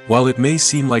disadvantage. While it may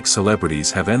seem like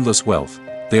celebrities have endless wealth,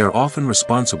 they are often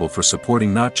responsible for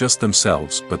supporting not just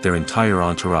themselves but their entire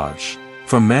entourage.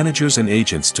 From managers and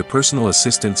agents to personal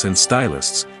assistants and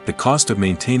stylists, the cost of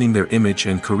maintaining their image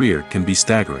and career can be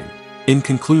staggering. In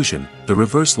conclusion, the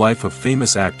reverse life of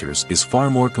famous actors is far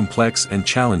more complex and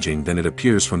challenging than it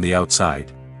appears from the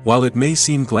outside. While it may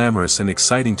seem glamorous and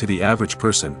exciting to the average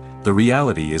person, the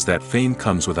reality is that fame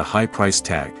comes with a high price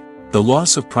tag. The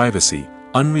loss of privacy,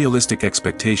 Unrealistic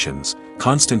expectations,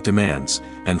 constant demands,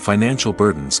 and financial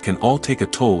burdens can all take a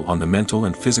toll on the mental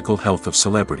and physical health of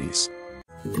celebrities.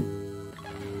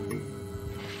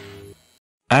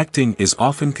 Acting is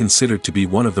often considered to be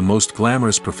one of the most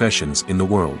glamorous professions in the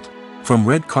world. From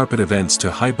red carpet events to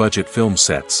high-budget film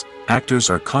sets, actors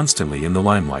are constantly in the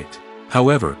limelight.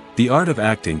 However, the art of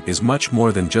acting is much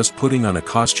more than just putting on a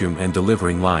costume and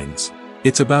delivering lines.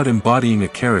 It's about embodying a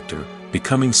character,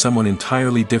 becoming someone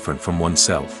entirely different from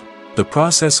oneself. The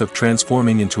process of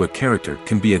transforming into a character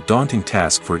can be a daunting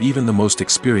task for even the most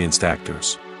experienced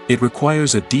actors. It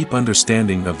requires a deep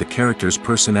understanding of the character's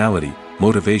personality,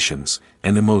 motivations,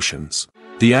 and emotions.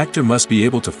 The actor must be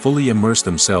able to fully immerse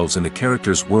themselves in the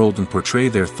character's world and portray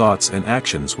their thoughts and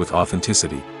actions with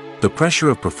authenticity. The pressure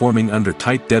of performing under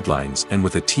tight deadlines and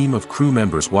with a team of crew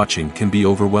members watching can be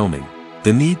overwhelming.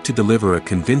 The need to deliver a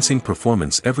convincing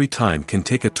performance every time can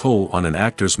take a toll on an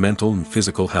actor's mental and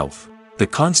physical health. The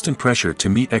constant pressure to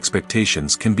meet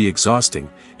expectations can be exhausting,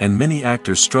 and many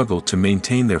actors struggle to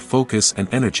maintain their focus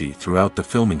and energy throughout the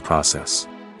filming process.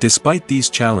 Despite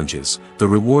these challenges, the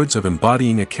rewards of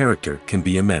embodying a character can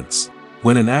be immense.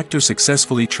 When an actor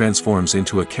successfully transforms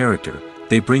into a character,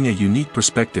 they bring a unique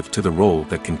perspective to the role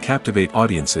that can captivate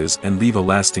audiences and leave a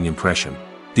lasting impression.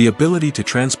 The ability to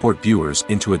transport viewers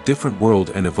into a different world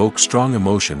and evoke strong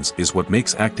emotions is what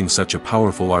makes acting such a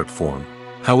powerful art form.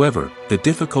 However, the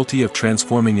difficulty of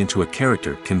transforming into a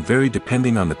character can vary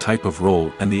depending on the type of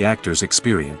role and the actor's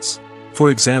experience. For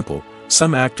example,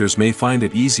 some actors may find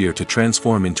it easier to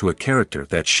transform into a character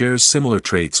that shares similar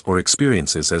traits or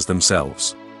experiences as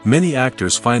themselves. Many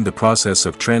actors find the process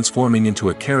of transforming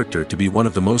into a character to be one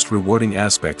of the most rewarding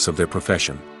aspects of their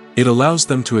profession. It allows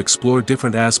them to explore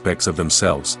different aspects of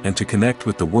themselves and to connect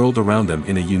with the world around them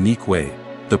in a unique way.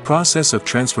 The process of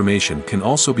transformation can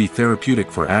also be therapeutic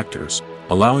for actors,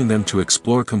 allowing them to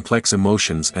explore complex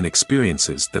emotions and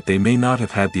experiences that they may not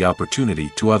have had the opportunity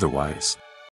to otherwise.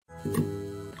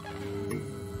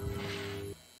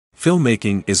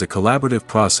 Filmmaking is a collaborative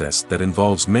process that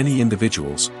involves many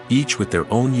individuals, each with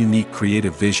their own unique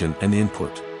creative vision and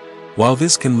input. While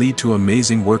this can lead to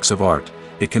amazing works of art,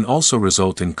 it can also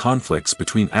result in conflicts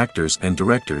between actors and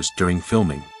directors during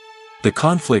filming. The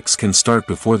conflicts can start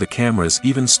before the cameras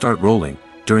even start rolling,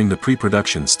 during the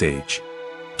pre-production stage.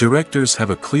 Directors have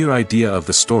a clear idea of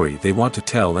the story they want to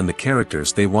tell and the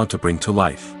characters they want to bring to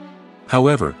life.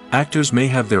 However, actors may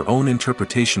have their own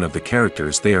interpretation of the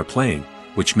characters they are playing,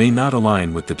 which may not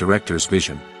align with the director's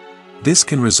vision. This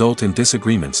can result in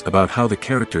disagreements about how the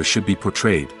character should be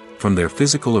portrayed, from their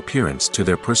physical appearance to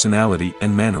their personality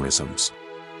and mannerisms.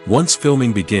 Once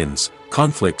filming begins,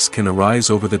 conflicts can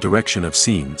arise over the direction of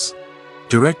scenes.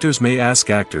 Directors may ask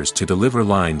actors to deliver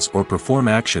lines or perform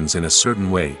actions in a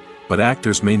certain way, but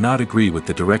actors may not agree with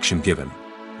the direction given.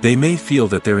 They may feel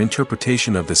that their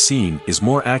interpretation of the scene is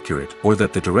more accurate or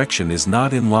that the direction is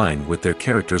not in line with their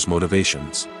character's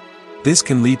motivations. This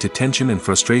can lead to tension and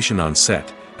frustration on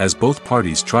set, as both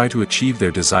parties try to achieve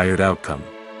their desired outcome.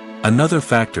 Another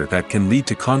factor that can lead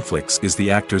to conflicts is the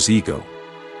actor's ego.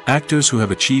 Actors who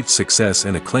have achieved success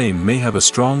and acclaim may have a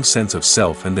strong sense of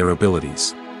self and their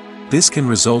abilities. This can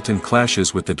result in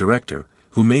clashes with the director,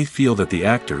 who may feel that the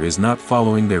actor is not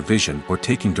following their vision or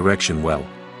taking direction well.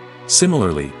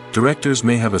 Similarly, directors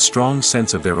may have a strong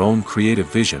sense of their own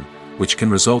creative vision, which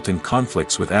can result in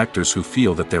conflicts with actors who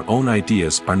feel that their own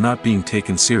ideas are not being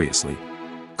taken seriously.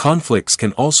 Conflicts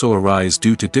can also arise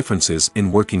due to differences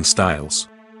in working styles.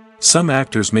 Some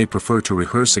actors may prefer to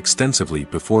rehearse extensively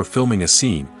before filming a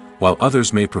scene, while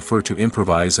others may prefer to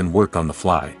improvise and work on the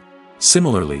fly.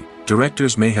 Similarly,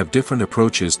 directors may have different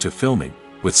approaches to filming,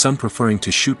 with some preferring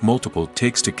to shoot multiple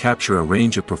takes to capture a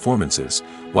range of performances,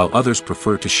 while others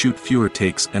prefer to shoot fewer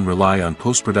takes and rely on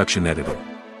post-production editing.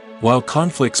 While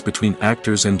conflicts between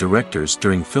actors and directors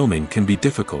during filming can be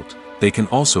difficult, they can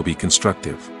also be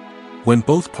constructive. When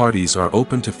both parties are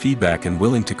open to feedback and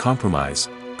willing to compromise,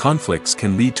 conflicts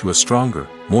can lead to a stronger,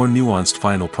 more nuanced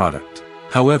final product.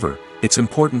 However, it's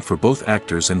important for both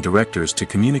actors and directors to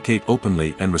communicate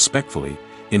openly and respectfully,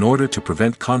 in order to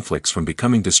prevent conflicts from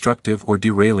becoming destructive or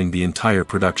derailing the entire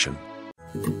production.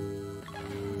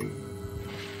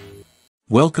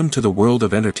 Welcome to the world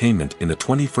of entertainment in the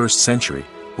 21st century,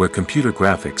 where computer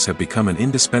graphics have become an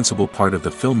indispensable part of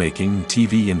the filmmaking and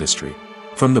TV industry.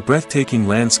 From the breathtaking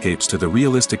landscapes to the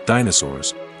realistic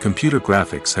dinosaurs, computer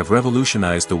graphics have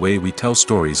revolutionized the way we tell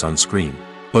stories on screen.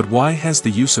 But why has the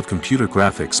use of computer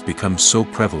graphics become so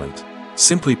prevalent?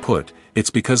 Simply put, it's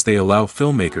because they allow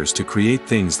filmmakers to create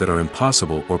things that are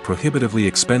impossible or prohibitively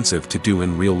expensive to do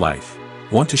in real life.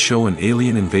 Want to show an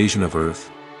alien invasion of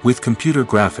Earth? With computer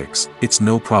graphics, it's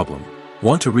no problem.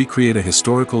 Want to recreate a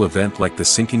historical event like the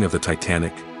sinking of the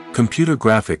Titanic? Computer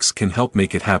graphics can help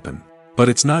make it happen. But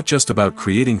it's not just about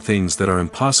creating things that are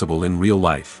impossible in real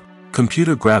life.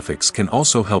 Computer graphics can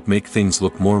also help make things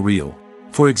look more real.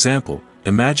 For example,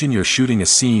 imagine you're shooting a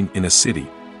scene in a city,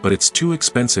 but it's too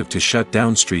expensive to shut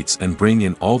down streets and bring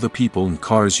in all the people and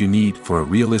cars you need for a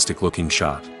realistic-looking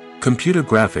shot. Computer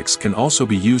graphics can also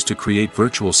be used to create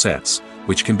virtual sets,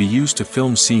 which can be used to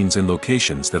film scenes in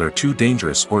locations that are too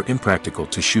dangerous or impractical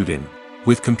to shoot in.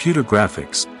 With computer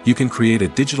graphics, you can create a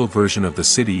digital version of the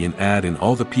city and add in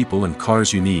all the people and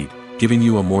cars you need, giving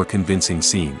you a more convincing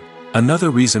scene. Another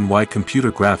reason why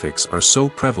computer graphics are so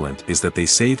prevalent is that they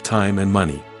save time and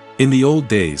money. In the old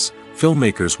days,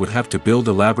 filmmakers would have to build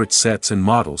elaborate sets and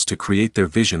models to create their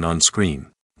vision on screen.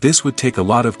 This would take a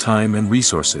lot of time and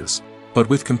resources. But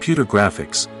with computer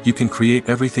graphics, you can create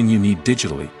everything you need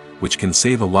digitally, which can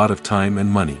save a lot of time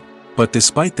and money. But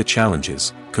despite the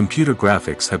challenges, computer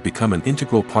graphics have become an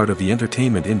integral part of the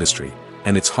entertainment industry,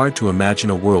 and it's hard to imagine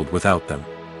a world without them.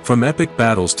 From epic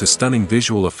battles to stunning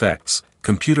visual effects,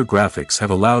 computer graphics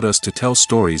have allowed us to tell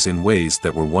stories in ways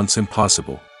that were once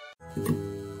impossible.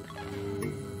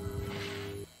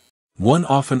 One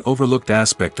often overlooked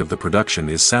aspect of the production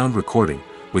is sound recording,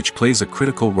 which plays a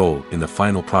critical role in the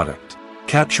final product.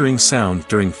 Capturing sound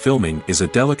during filming is a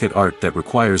delicate art that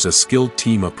requires a skilled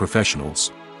team of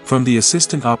professionals. From the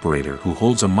assistant operator who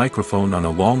holds a microphone on a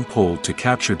long pole to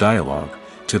capture dialogue,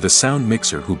 to the sound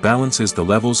mixer who balances the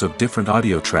levels of different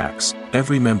audio tracks,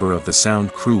 every member of the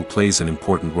sound crew plays an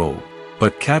important role.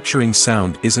 But capturing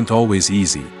sound isn't always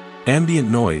easy. Ambient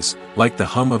noise, like the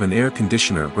hum of an air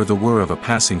conditioner or the whir of a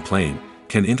passing plane,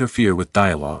 can interfere with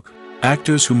dialogue.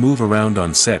 Actors who move around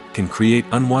on set can create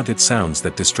unwanted sounds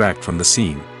that distract from the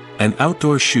scene. And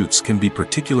outdoor shoots can be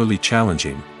particularly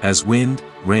challenging, as wind,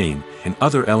 rain, and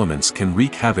other elements can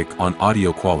wreak havoc on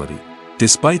audio quality.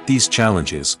 Despite these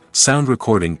challenges, sound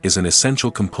recording is an essential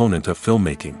component of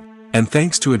filmmaking. And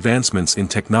thanks to advancements in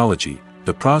technology,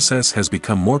 the process has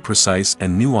become more precise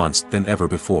and nuanced than ever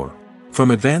before. From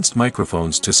advanced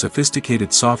microphones to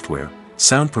sophisticated software,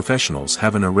 sound professionals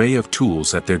have an array of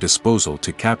tools at their disposal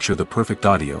to capture the perfect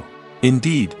audio.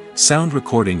 Indeed, sound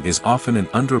recording is often an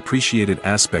underappreciated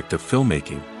aspect of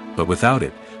filmmaking, but without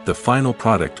it, the final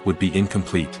product would be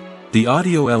incomplete. The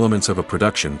audio elements of a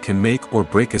production can make or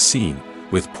break a scene,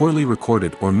 with poorly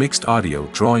recorded or mixed audio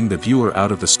drawing the viewer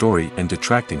out of the story and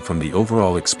detracting from the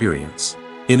overall experience.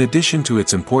 In addition to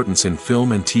its importance in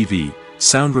film and TV,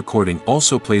 sound recording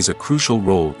also plays a crucial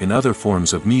role in other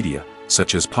forms of media,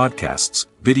 such as podcasts,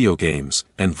 video games,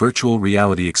 and virtual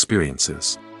reality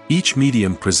experiences. Each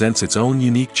medium presents its own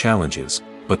unique challenges,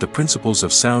 but the principles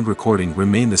of sound recording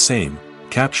remain the same,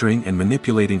 capturing and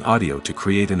manipulating audio to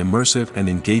create an immersive and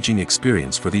engaging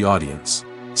experience for the audience.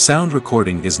 Sound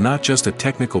recording is not just a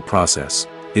technical process,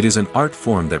 it is an art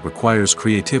form that requires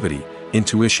creativity,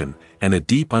 intuition, and a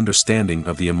deep understanding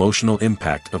of the emotional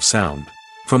impact of sound.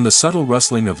 From the subtle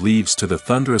rustling of leaves to the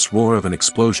thunderous roar of an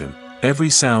explosion, every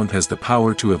sound has the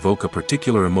power to evoke a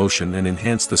particular emotion and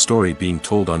enhance the story being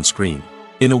told on screen.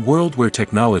 In a world where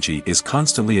technology is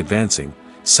constantly advancing,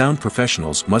 sound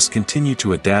professionals must continue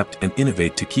to adapt and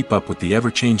innovate to keep up with the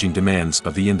ever-changing demands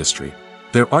of the industry.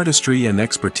 Their artistry and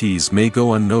expertise may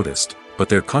go unnoticed, but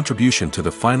their contribution to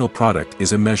the final product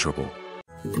is immeasurable.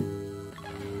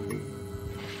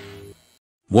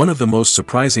 One of the most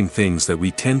surprising things that we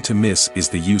tend to miss is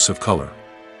the use of color.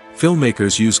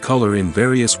 Filmmakers use color in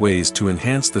various ways to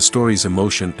enhance the story's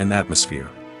emotion and atmosphere.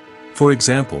 For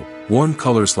example, warm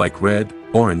colors like red,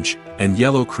 orange, and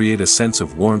yellow create a sense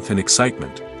of warmth and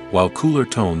excitement, while cooler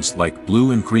tones like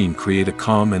blue and green create a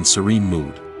calm and serene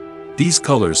mood. These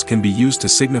colors can be used to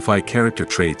signify character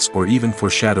traits or even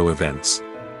foreshadow events.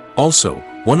 Also,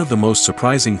 one of the most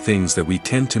surprising things that we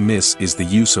tend to miss is the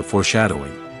use of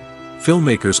foreshadowing.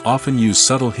 Filmmakers often use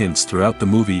subtle hints throughout the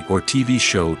movie or TV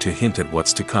show to hint at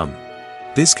what's to come.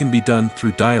 This can be done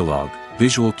through dialogue,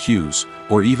 visual cues,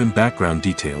 or even background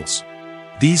details.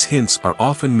 These hints are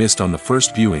often missed on the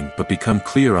first viewing but become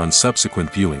clear on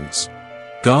subsequent viewings.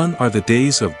 Gone are the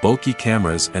days of bulky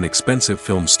cameras and expensive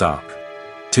film stock.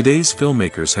 Today's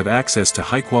filmmakers have access to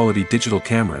high-quality digital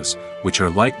cameras, which are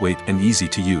lightweight and easy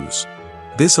to use.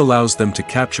 This allows them to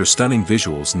capture stunning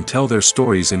visuals and tell their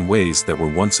stories in ways that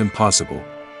were once impossible.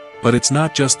 But it's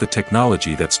not just the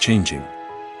technology that's changing.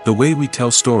 The way we tell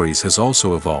stories has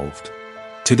also evolved.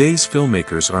 Today's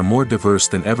filmmakers are more diverse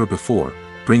than ever before,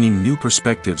 bringing new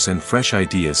perspectives and fresh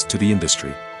ideas to the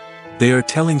industry. They are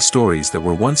telling stories that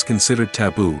were once considered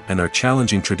taboo and are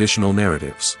challenging traditional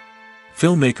narratives.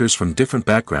 Filmmakers from different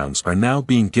backgrounds are now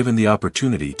being given the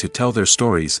opportunity to tell their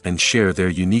stories and share their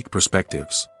unique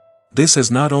perspectives. This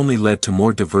has not only led to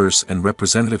more diverse and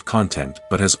representative content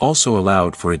but has also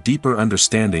allowed for a deeper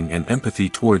understanding and empathy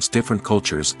towards different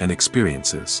cultures and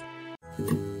experiences.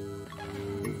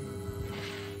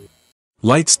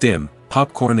 Lights dim,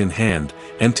 popcorn in hand,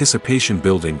 anticipation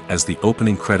building as the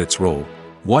opening credits roll.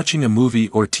 Watching a movie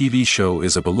or TV show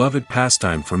is a beloved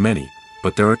pastime for many,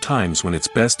 but there are times when it's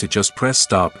best to just press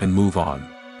stop and move on.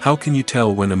 How can you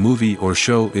tell when a movie or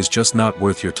show is just not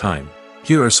worth your time?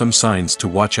 Here are some signs to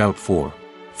watch out for.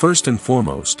 First and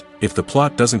foremost, if the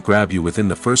plot doesn't grab you within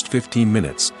the first 15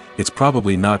 minutes, it's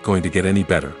probably not going to get any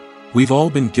better. We've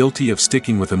all been guilty of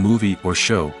sticking with a movie or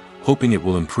show, hoping it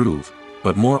will improve,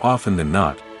 but more often than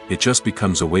not, it just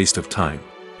becomes a waste of time.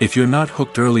 If you're not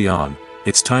hooked early on,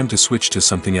 it's time to switch to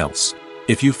something else.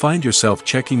 If you find yourself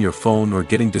checking your phone or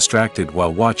getting distracted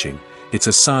while watching, it's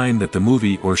a sign that the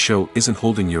movie or show isn't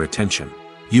holding your attention.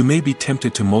 You may be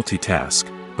tempted to multitask,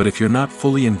 but if you're not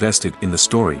fully invested in the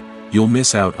story, you'll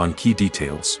miss out on key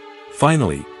details.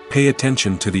 Finally, pay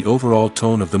attention to the overall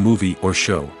tone of the movie or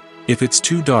show. If it's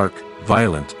too dark,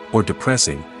 violent, or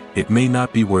depressing, it may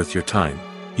not be worth your time.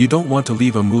 You don't want to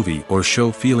leave a movie or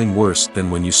show feeling worse than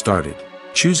when you started.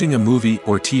 Choosing a movie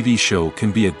or TV show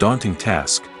can be a daunting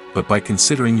task, but by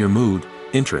considering your mood,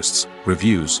 interests,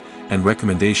 reviews, and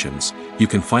recommendations, you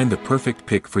can find the perfect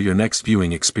pick for your next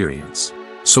viewing experience.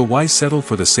 So why settle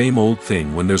for the same old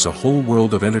thing when there's a whole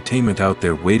world of entertainment out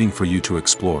there waiting for you to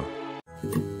explore?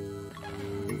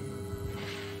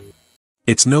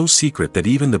 It's no secret that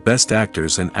even the best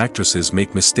actors and actresses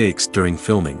make mistakes during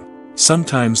filming.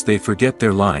 Sometimes they forget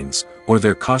their lines, or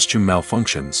their costume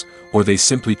malfunctions, or they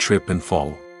simply trip and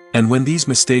fall. And when these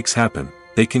mistakes happen,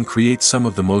 they can create some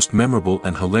of the most memorable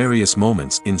and hilarious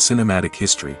moments in cinematic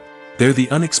history. They're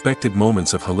the unexpected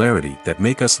moments of hilarity that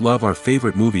make us love our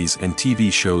favorite movies and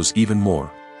TV shows even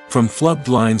more. From flubbed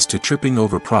lines to tripping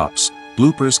over props,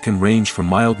 bloopers can range from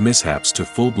mild mishaps to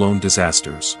full-blown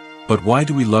disasters. But why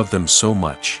do we love them so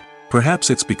much?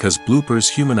 Perhaps it's because bloopers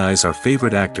humanize our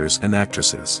favorite actors and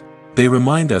actresses. They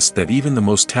remind us that even the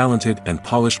most talented and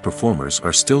polished performers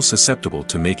are still susceptible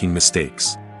to making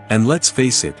mistakes. And let's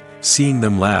face it, seeing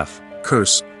them laugh,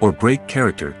 curse, or break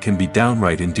character can be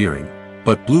downright endearing.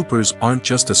 But bloopers aren't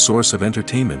just a source of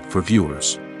entertainment for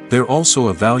viewers. They're also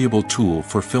a valuable tool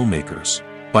for filmmakers.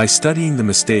 By studying the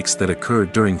mistakes that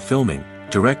occurred during filming,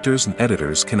 directors and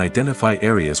editors can identify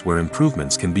areas where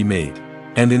improvements can be made.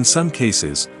 And in some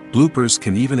cases, bloopers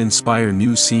can even inspire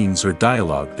new scenes or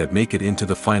dialogue that make it into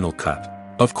the final cut.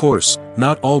 Of course,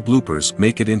 not all bloopers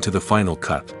make it into the final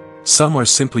cut. Some are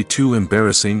simply too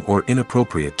embarrassing or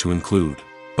inappropriate to include.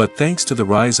 But thanks to the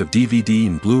rise of DVD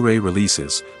and Blu-ray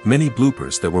releases, many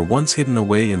bloopers that were once hidden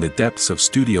away in the depths of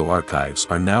studio archives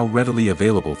are now readily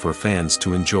available for fans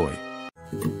to enjoy.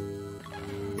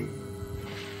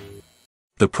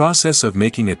 The process of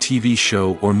making a TV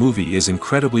show or movie is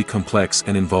incredibly complex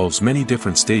and involves many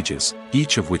different stages,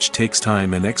 each of which takes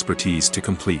time and expertise to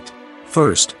complete.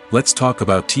 First, let's talk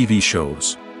about TV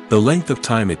shows. The length of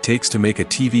time it takes to make a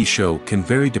TV show can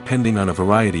vary depending on a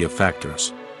variety of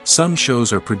factors. Some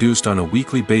shows are produced on a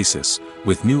weekly basis,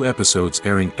 with new episodes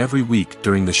airing every week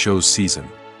during the show's season.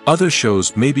 Other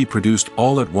shows may be produced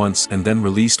all at once and then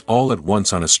released all at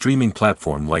once on a streaming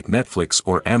platform like Netflix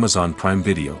or Amazon Prime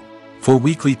Video. For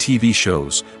weekly TV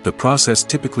shows, the process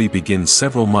typically begins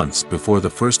several months before the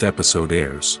first episode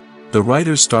airs. The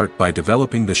writers start by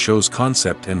developing the show's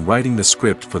concept and writing the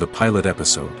script for the pilot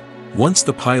episode. Once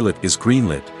the pilot is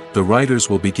greenlit, the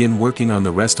writers will begin working on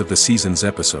the rest of the season's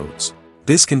episodes.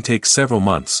 This can take several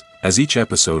months, as each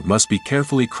episode must be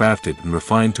carefully crafted and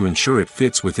refined to ensure it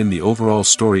fits within the overall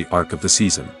story arc of the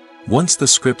season. Once the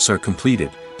scripts are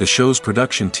completed, the show's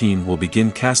production team will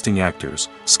begin casting actors,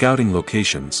 scouting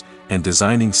locations, and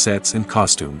designing sets and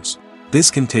costumes. This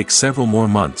can take several more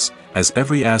months, as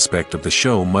every aspect of the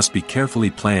show must be carefully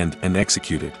planned and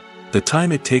executed. The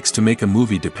time it takes to make a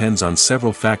movie depends on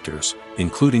several factors,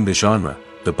 including the genre,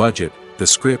 the budget, the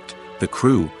script, the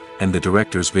crew, and the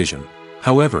director's vision.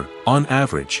 However, on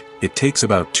average, it takes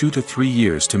about 2 to 3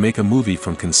 years to make a movie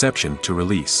from conception to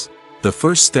release. The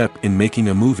first step in making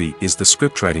a movie is the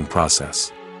scriptwriting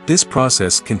process. This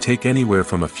process can take anywhere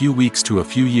from a few weeks to a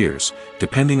few years,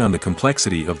 depending on the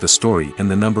complexity of the story and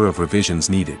the number of revisions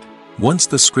needed. Once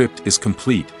the script is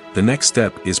complete, the next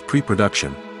step is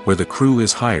pre-production, where the crew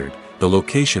is hired, the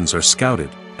locations are scouted,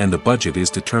 and the budget is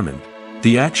determined.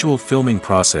 The actual filming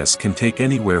process can take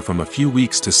anywhere from a few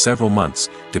weeks to several months,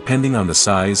 depending on the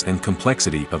size and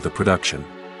complexity of the production.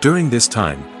 During this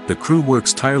time, the crew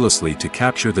works tirelessly to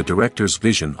capture the director's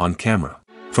vision on camera.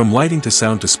 From lighting to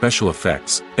sound to special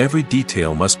effects, every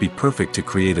detail must be perfect to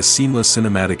create a seamless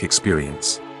cinematic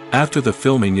experience. After the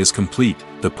filming is complete,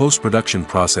 the post-production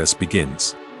process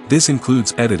begins. This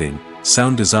includes editing,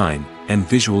 sound design, and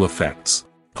visual effects.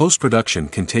 Post-production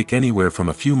can take anywhere from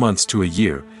a few months to a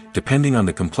year, depending on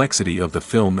the complexity of the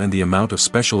film and the amount of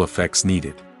special effects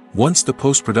needed. Once the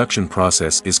post-production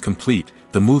process is complete,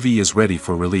 the movie is ready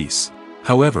for release.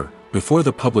 However, before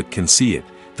the public can see it,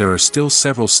 there are still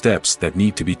several steps that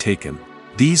need to be taken.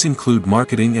 These include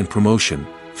marketing and promotion,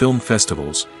 film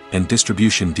festivals, and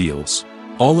distribution deals.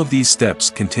 All of these steps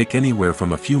can take anywhere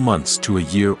from a few months to a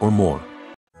year or more.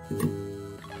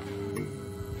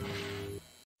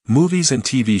 Movies and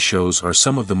TV shows are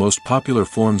some of the most popular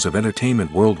forms of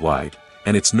entertainment worldwide,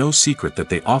 and it's no secret that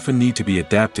they often need to be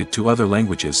adapted to other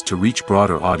languages to reach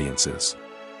broader audiences.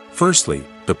 Firstly,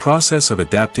 the process of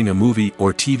adapting a movie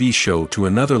or TV show to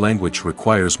another language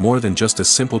requires more than just a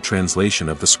simple translation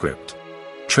of the script.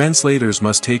 Translators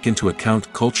must take into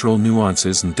account cultural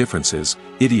nuances and differences,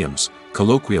 idioms,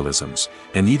 colloquialisms,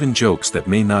 and even jokes that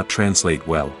may not translate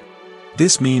well.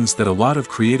 This means that a lot of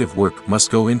creative work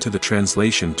must go into the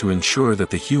translation to ensure that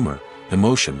the humor,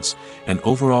 emotions, and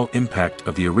overall impact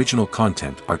of the original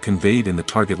content are conveyed in the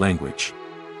target language.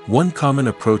 One common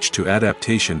approach to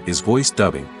adaptation is voice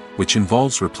dubbing, which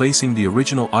involves replacing the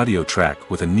original audio track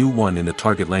with a new one in the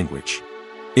target language.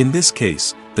 In this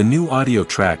case, the new audio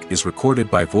track is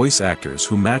recorded by voice actors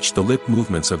who match the lip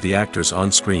movements of the actors on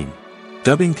screen.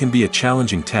 Dubbing can be a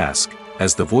challenging task,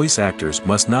 as the voice actors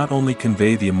must not only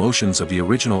convey the emotions of the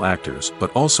original actors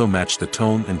but also match the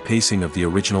tone and pacing of the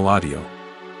original audio.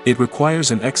 It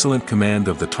requires an excellent command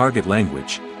of the target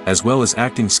language, as well as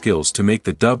acting skills to make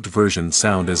the dubbed version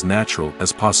sound as natural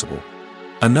as possible.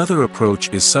 Another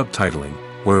approach is subtitling,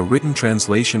 where a written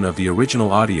translation of the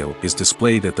original audio is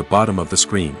displayed at the bottom of the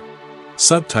screen.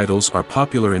 Subtitles are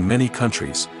popular in many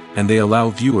countries, and they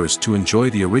allow viewers to enjoy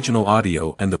the original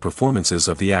audio and the performances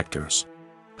of the actors.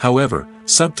 However,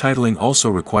 subtitling also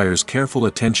requires careful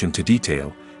attention to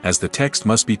detail, as the text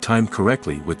must be timed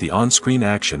correctly with the on-screen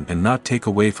action and not take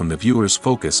away from the viewer's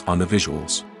focus on the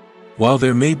visuals. While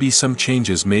there may be some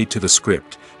changes made to the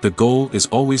script, the goal is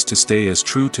always to stay as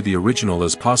true to the original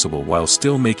as possible while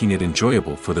still making it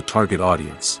enjoyable for the target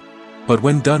audience. But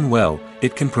when done well,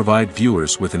 it can provide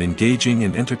viewers with an engaging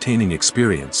and entertaining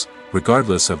experience,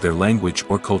 regardless of their language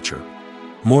or culture.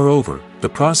 Moreover, the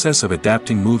process of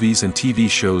adapting movies and TV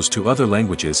shows to other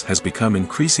languages has become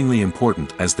increasingly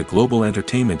important as the global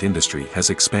entertainment industry has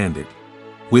expanded.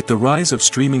 With the rise of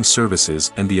streaming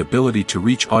services and the ability to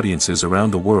reach audiences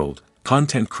around the world,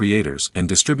 content creators and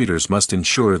distributors must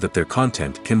ensure that their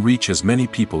content can reach as many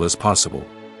people as possible.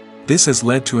 This has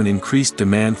led to an increased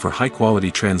demand for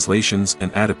high-quality translations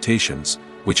and adaptations,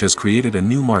 which has created a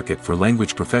new market for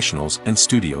language professionals and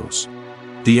studios.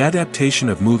 The adaptation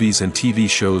of movies and TV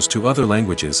shows to other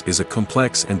languages is a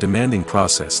complex and demanding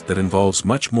process that involves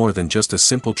much more than just a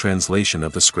simple translation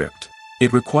of the script.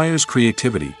 It requires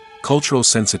creativity, cultural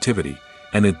sensitivity,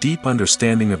 and a deep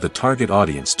understanding of the target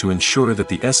audience to ensure that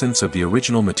the essence of the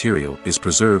original material is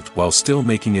preserved while still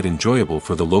making it enjoyable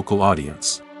for the local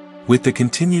audience. With the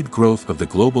continued growth of the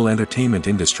global entertainment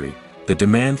industry, the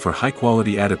demand for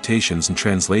high-quality adaptations and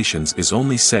translations is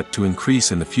only set to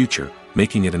increase in the future,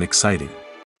 making it an exciting.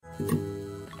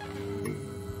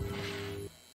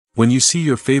 When you see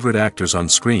your favorite actors on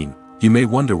screen, you may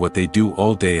wonder what they do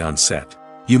all day on set.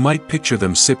 You might picture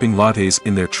them sipping lattes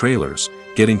in their trailers,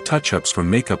 getting touch-ups from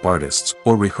makeup artists,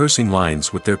 or rehearsing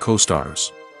lines with their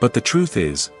co-stars. But the truth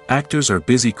is, actors are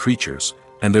busy creatures,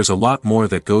 and there's a lot more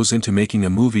that goes into making a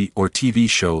movie or TV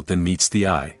show than meets the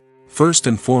eye. First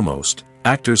and foremost,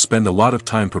 actors spend a lot of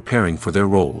time preparing for their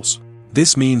roles.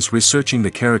 This means researching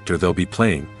the character they'll be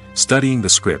playing, studying the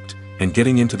script, and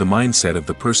getting into the mindset of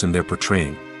the person they're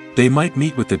portraying. They might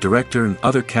meet with the director and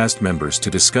other cast members to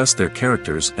discuss their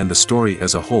characters and the story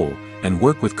as a whole, and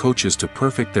work with coaches to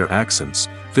perfect their accents,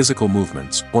 physical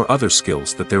movements, or other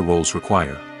skills that their roles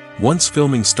require. Once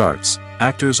filming starts,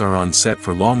 actors are on set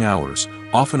for long hours,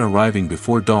 often arriving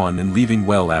before dawn and leaving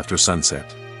well after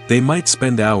sunset. They might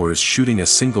spend hours shooting a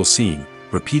single scene,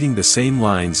 repeating the same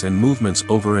lines and movements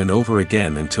over and over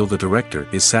again until the director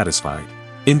is satisfied.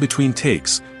 In between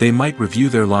takes, they might review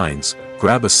their lines,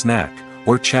 grab a snack,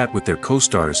 or chat with their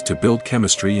co-stars to build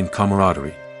chemistry and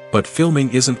camaraderie. But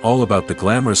filming isn't all about the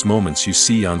glamorous moments you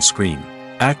see on screen.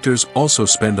 Actors also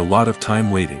spend a lot of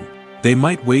time waiting. They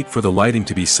might wait for the lighting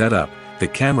to be set up, the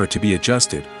camera to be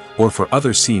adjusted, or for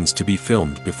other scenes to be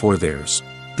filmed before theirs.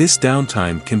 This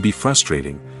downtime can be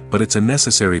frustrating, but it's a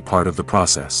necessary part of the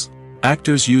process.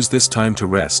 Actors use this time to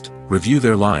rest, review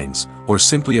their lines, or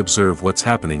simply observe what's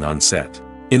happening on set.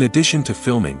 In addition to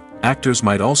filming, actors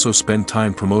might also spend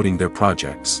time promoting their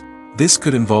projects. This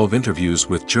could involve interviews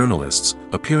with journalists,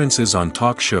 appearances on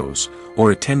talk shows,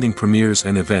 or attending premieres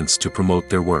and events to promote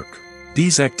their work.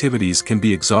 These activities can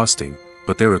be exhausting,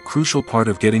 but they're a crucial part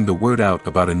of getting the word out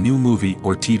about a new movie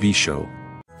or TV show.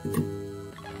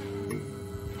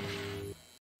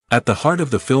 At the heart of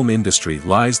the film industry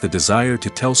lies the desire to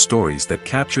tell stories that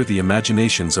capture the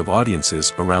imaginations of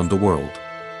audiences around the world.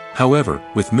 However,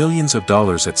 with millions of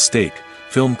dollars at stake,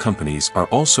 film companies are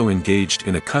also engaged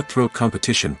in a cutthroat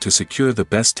competition to secure the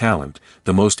best talent,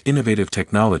 the most innovative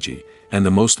technology, and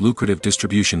the most lucrative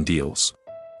distribution deals.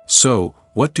 So,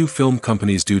 what do film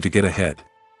companies do to get ahead?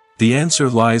 The answer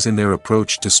lies in their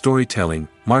approach to storytelling,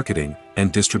 marketing,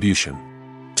 and distribution.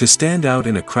 To stand out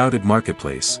in a crowded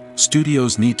marketplace,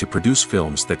 studios need to produce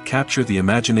films that capture the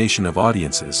imagination of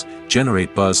audiences,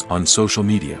 generate buzz on social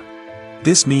media.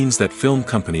 This means that film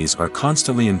companies are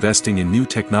constantly investing in new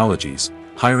technologies,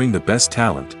 hiring the best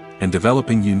talent, and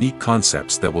developing unique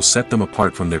concepts that will set them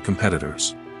apart from their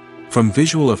competitors. From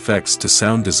visual effects to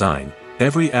sound design,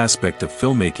 every aspect of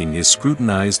filmmaking is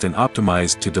scrutinized and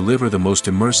optimized to deliver the most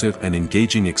immersive and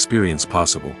engaging experience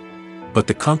possible. But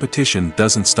the competition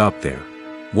doesn't stop there.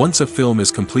 Once a film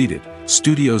is completed,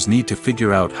 studios need to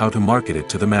figure out how to market it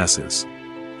to the masses.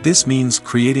 This means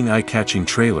creating eye-catching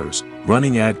trailers,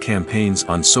 running ad campaigns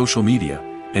on social media,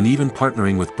 and even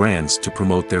partnering with brands to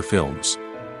promote their films.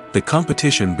 The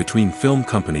competition between film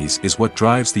companies is what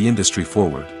drives the industry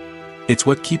forward. It's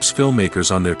what keeps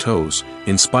filmmakers on their toes,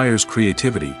 inspires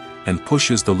creativity, and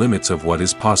pushes the limits of what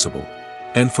is possible.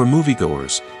 And for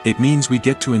moviegoers, it means we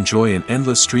get to enjoy an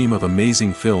endless stream of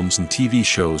amazing films and TV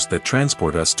shows that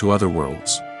transport us to other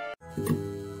worlds.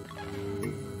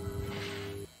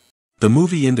 The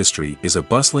movie industry is a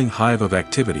bustling hive of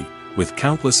activity, with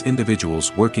countless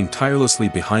individuals working tirelessly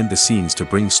behind the scenes to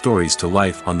bring stories to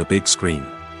life on the big screen.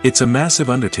 It's a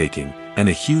massive undertaking, and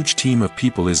a huge team of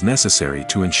people is necessary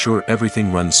to ensure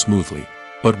everything runs smoothly.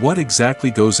 But what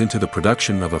exactly goes into the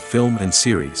production of a film and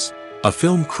series? A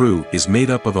film crew is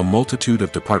made up of a multitude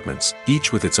of departments,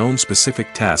 each with its own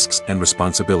specific tasks and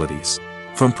responsibilities.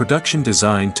 From production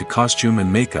design to costume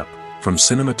and makeup, from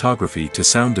cinematography to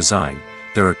sound design,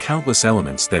 there are countless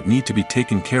elements that need to be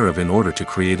taken care of in order to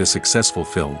create a successful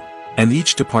film. And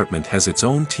each department has its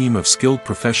own team of skilled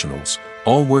professionals,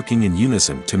 all working in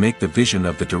unison to make the vision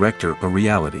of the director a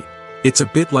reality. It's a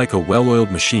bit like a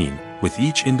well-oiled machine, with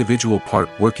each individual part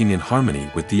working in harmony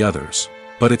with the others.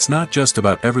 But it's not just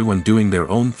about everyone doing their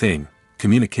own thing.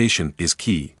 Communication is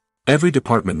key. Every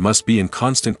department must be in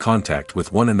constant contact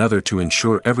with one another to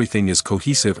ensure everything is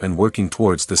cohesive and working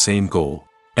towards the same goal.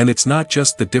 And it's not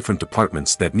just the different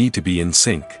departments that need to be in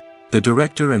sync. The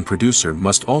director and producer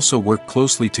must also work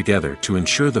closely together to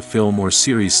ensure the film or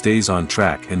series stays on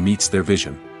track and meets their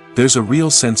vision. There's a real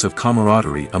sense of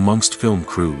camaraderie amongst film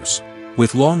crews.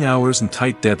 With long hours and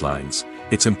tight deadlines,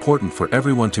 it's important for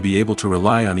everyone to be able to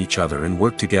rely on each other and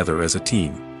work together as a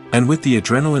team. And with the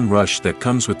adrenaline rush that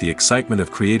comes with the excitement of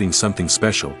creating something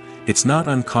special, it's not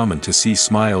uncommon to see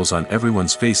smiles on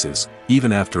everyone's faces,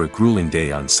 even after a grueling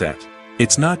day on set.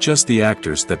 It's not just the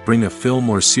actors that bring a film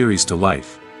or series to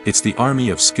life, it's the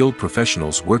army of skilled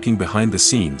professionals working behind the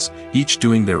scenes, each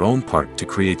doing their own part to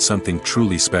create something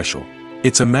truly special.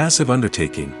 It's a massive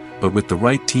undertaking, but with the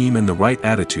right team and the right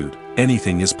attitude,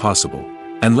 anything is possible.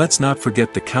 And let's not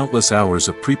forget the countless hours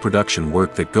of pre-production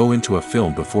work that go into a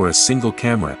film before a single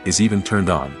camera is even turned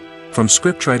on. From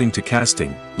scriptwriting to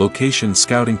casting, location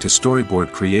scouting to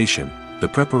storyboard creation, the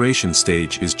preparation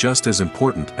stage is just as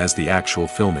important as the actual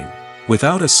filming.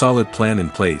 Without a solid plan in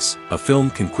place, a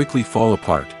film can quickly fall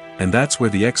apart, and that's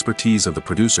where the expertise of the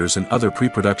producers and other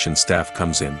pre-production staff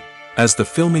comes in. As the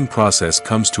filming process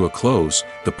comes to a close,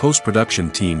 the post-production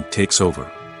team takes over.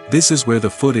 This is where the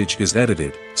footage is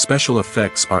edited, special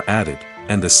effects are added,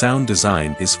 and the sound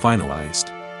design is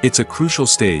finalized. It's a crucial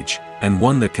stage, and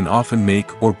one that can often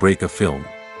make or break a film.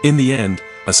 In the end,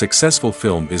 a successful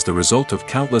film is the result of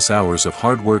countless hours of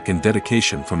hard work and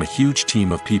dedication from a huge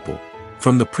team of people.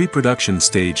 From the pre-production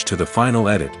stage to the final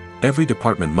edit, every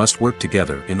department must work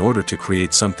together in order to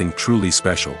create something truly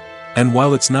special. And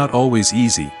while it's not always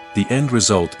easy, the end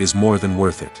result is more than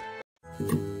worth it.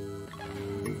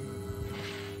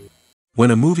 When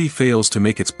a movie fails to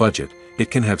make its budget, it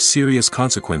can have serious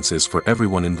consequences for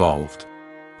everyone involved.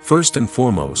 First and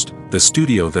foremost, the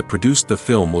studio that produced the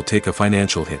film will take a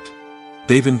financial hit.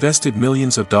 They've invested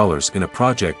millions of dollars in a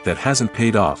project that hasn't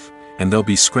paid off, and they'll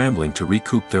be scrambling to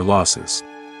recoup their losses.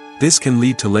 This can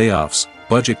lead to layoffs,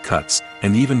 budget cuts,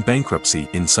 and even bankruptcy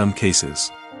in some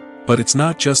cases. But it's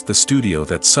not just the studio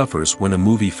that suffers when a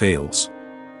movie fails.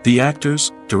 The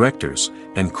actors, directors,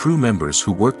 and crew members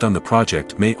who worked on the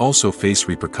project may also face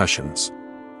repercussions.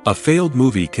 A failed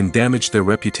movie can damage their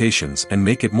reputations and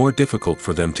make it more difficult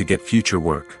for them to get future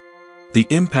work. The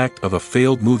impact of a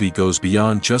failed movie goes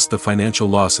beyond just the financial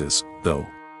losses, though.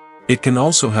 It can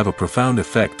also have a profound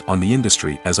effect on the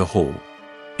industry as a whole.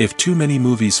 If too many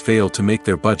movies fail to make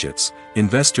their budgets,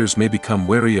 investors may become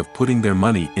wary of putting their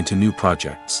money into new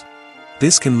projects.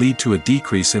 This can lead to a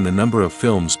decrease in the number of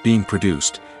films being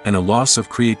produced, and a loss of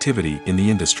creativity in the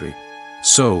industry.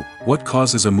 So, what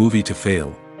causes a movie to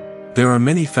fail? There are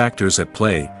many factors at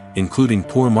play, including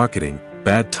poor marketing,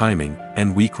 bad timing,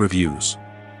 and weak reviews.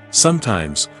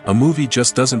 Sometimes, a movie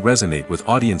just doesn't resonate with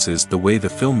audiences the way the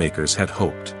filmmakers had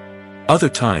hoped. Other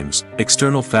times,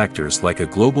 external factors like a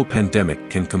global pandemic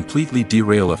can completely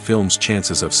derail a film's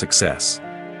chances of success.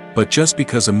 But just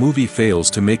because a movie fails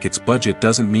to make its budget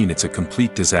doesn't mean it's a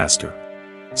complete disaster.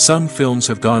 Some films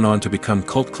have gone on to become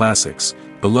cult classics,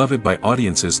 beloved by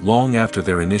audiences long after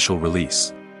their initial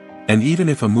release. And even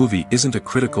if a movie isn't a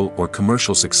critical or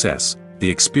commercial success, the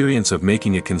experience of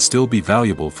making it can still be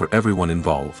valuable for everyone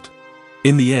involved.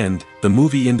 In the end, the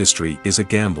movie industry is a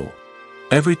gamble.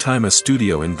 Every time a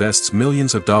studio invests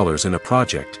millions of dollars in a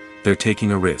project, they're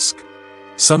taking a risk.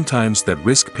 Sometimes that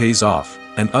risk pays off,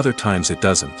 and other times it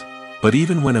doesn't. But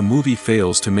even when a movie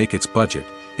fails to make its budget,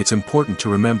 it's important to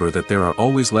remember that there are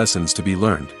always lessons to be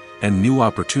learned, and new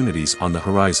opportunities on the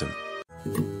horizon.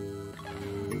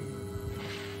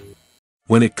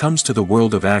 When it comes to the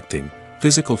world of acting,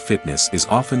 physical fitness is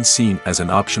often seen as an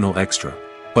optional extra.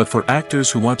 But for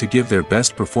actors who want to give their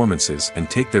best performances and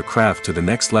take their craft to the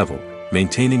next level,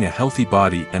 maintaining a healthy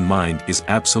body and mind is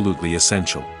absolutely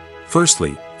essential.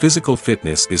 Firstly, physical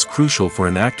fitness is crucial for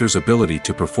an actor's ability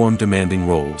to perform demanding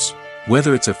roles.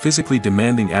 Whether it's a physically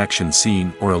demanding action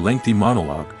scene or a lengthy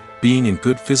monologue, being in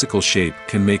good physical shape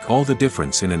can make all the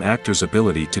difference in an actor's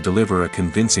ability to deliver a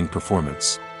convincing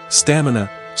performance. Stamina,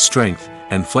 strength,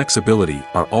 and flexibility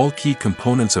are all key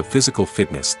components of physical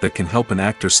fitness that can help an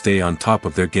actor stay on top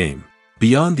of their game.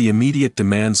 Beyond the immediate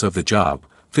demands of the job,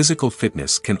 physical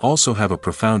fitness can also have a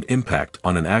profound impact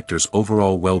on an actor's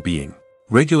overall well-being.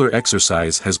 Regular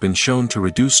exercise has been shown to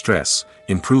reduce stress,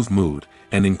 improve mood,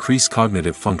 and increase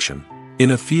cognitive function.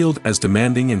 In a field as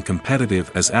demanding and competitive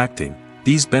as acting,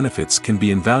 these benefits can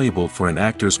be invaluable for an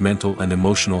actor's mental and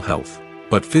emotional health.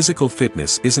 But physical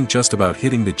fitness isn't just about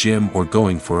hitting the gym or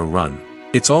going for a run.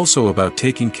 It's also about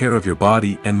taking care of your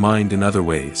body and mind in other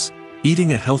ways.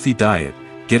 Eating a healthy diet,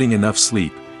 getting enough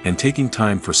sleep, and taking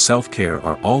time for self-care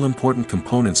are all important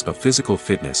components of physical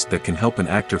fitness that can help an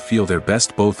actor feel their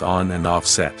best both on and off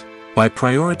set. By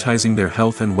prioritizing their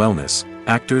health and wellness,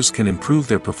 actors can improve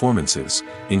their performances,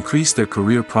 increase their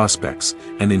career prospects,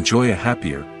 and enjoy a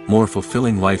happier, more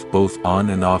fulfilling life both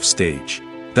on and off stage.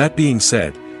 That being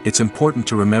said, it's important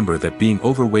to remember that being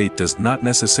overweight does not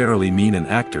necessarily mean an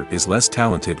actor is less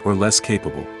talented or less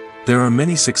capable. There are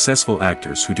many successful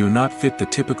actors who do not fit the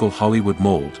typical Hollywood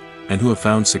mold, and who have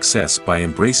found success by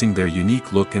embracing their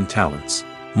unique look and talents.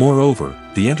 Moreover,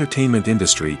 the entertainment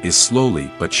industry is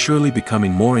slowly but surely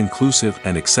becoming more inclusive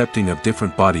and accepting of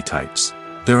different body types.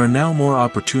 There are now more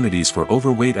opportunities for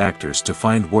overweight actors to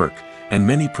find work, and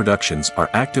many productions are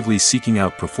actively seeking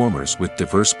out performers with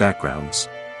diverse backgrounds.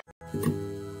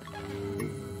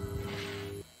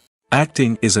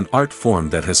 Acting is an art form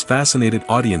that has fascinated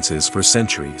audiences for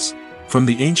centuries. From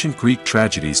the ancient Greek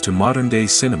tragedies to modern-day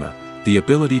cinema, the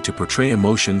ability to portray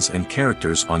emotions and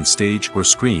characters on stage or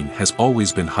screen has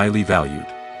always been highly valued.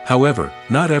 However,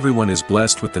 not everyone is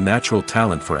blessed with the natural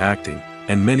talent for acting,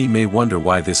 and many may wonder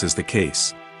why this is the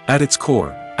case. At its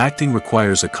core, acting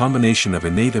requires a combination of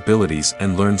innate abilities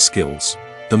and learned skills.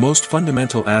 The most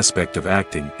fundamental aspect of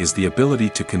acting is the ability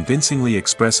to convincingly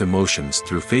express emotions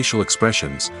through facial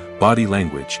expressions, body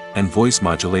language, and voice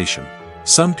modulation.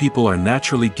 Some people are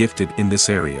naturally gifted in this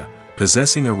area,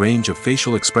 possessing a range of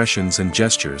facial expressions and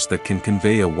gestures that can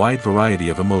convey a wide variety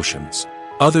of emotions.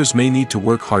 Others may need to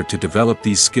work hard to develop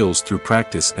these skills through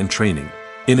practice and training.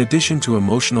 In addition to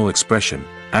emotional expression,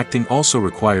 acting also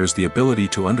requires the ability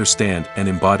to understand and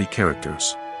embody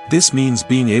characters. This means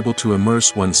being able to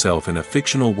immerse oneself in a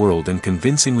fictional world and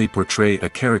convincingly portray a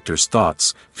character's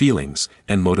thoughts, feelings,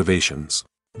 and motivations.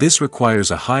 This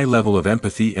requires a high level of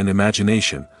empathy and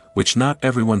imagination, which not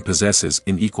everyone possesses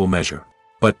in equal measure.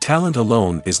 But talent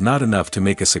alone is not enough to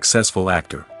make a successful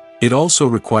actor. It also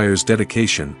requires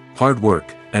dedication, hard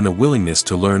work, and a willingness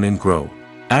to learn and grow.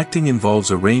 Acting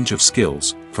involves a range of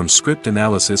skills, from script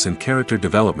analysis and character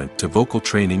development to vocal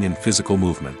training and physical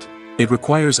movement. It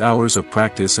requires hours of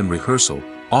practice and rehearsal,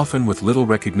 often with little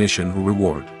recognition or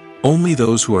reward. Only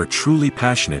those who are truly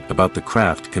passionate about the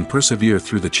craft can persevere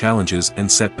through the challenges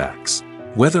and setbacks.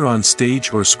 Whether on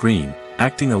stage or screen,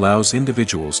 acting allows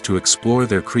individuals to explore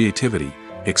their creativity,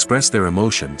 express their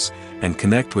emotions, and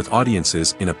connect with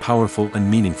audiences in a powerful and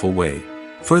meaningful way.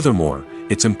 Furthermore,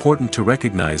 it's important to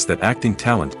recognize that acting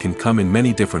talent can come in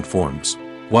many different forms.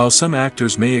 While some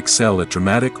actors may excel at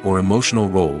dramatic or emotional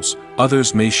roles,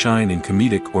 others may shine in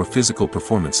comedic or physical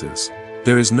performances.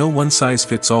 There is no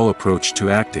one-size-fits-all approach to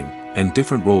acting, and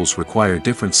different roles require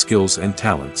different skills and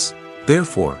talents.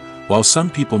 Therefore, while some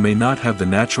people may not have the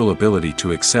natural ability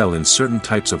to excel in certain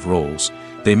types of roles,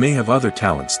 they may have other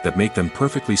talents that make them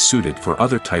perfectly suited for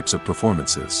other types of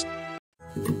performances.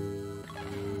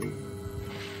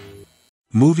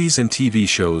 Movies and TV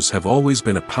shows have always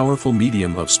been a powerful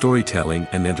medium of storytelling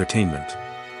and entertainment.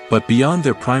 But beyond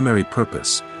their primary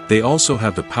purpose, they also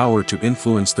have the power to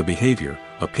influence the behavior,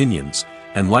 opinions,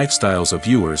 and lifestyles of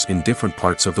viewers in different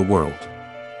parts of the world.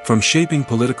 From shaping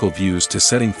political views to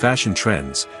setting fashion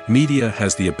trends, media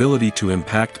has the ability to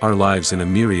impact our lives in a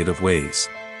myriad of ways.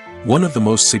 One of the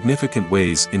most significant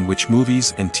ways in which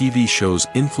movies and TV shows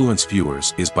influence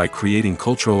viewers is by creating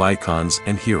cultural icons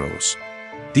and heroes.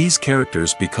 These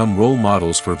characters become role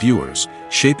models for viewers,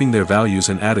 shaping their values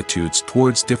and attitudes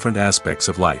towards different aspects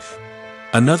of life.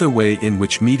 Another way in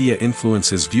which media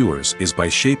influences viewers is by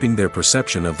shaping their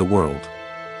perception of the world.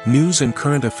 News and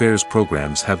current affairs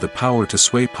programs have the power to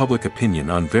sway public opinion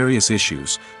on various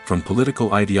issues, from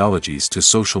political ideologies to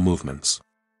social movements.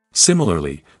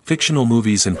 Similarly, fictional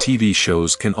movies and TV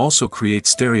shows can also create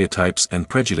stereotypes and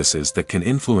prejudices that can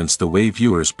influence the way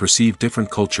viewers perceive different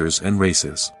cultures and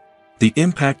races. The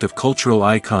impact of cultural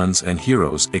icons and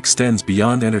heroes extends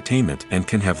beyond entertainment and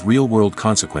can have real-world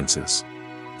consequences.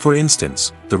 For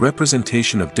instance, the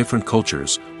representation of different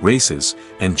cultures, races,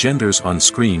 and genders on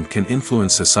screen can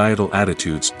influence societal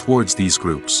attitudes towards these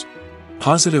groups.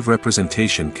 Positive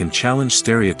representation can challenge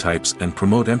stereotypes and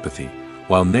promote empathy,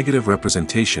 while negative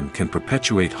representation can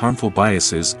perpetuate harmful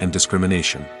biases and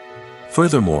discrimination.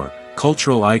 Furthermore,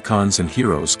 cultural icons and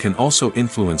heroes can also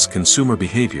influence consumer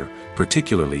behavior,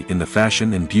 particularly in the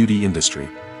fashion and beauty industry.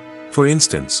 For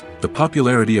instance, the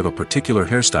popularity of a particular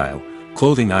hairstyle,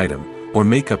 clothing item, or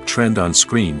makeup trend on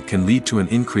screen can lead to an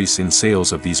increase in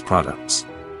sales of these products.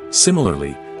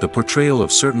 Similarly, the portrayal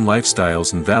of certain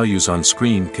lifestyles and values on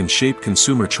screen can shape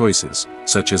consumer choices,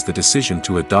 such as the decision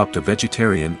to adopt a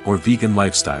vegetarian or vegan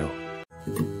lifestyle.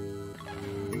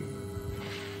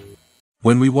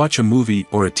 When we watch a movie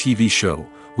or a TV show,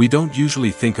 we don't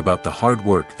usually think about the hard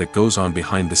work that goes on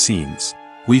behind the scenes.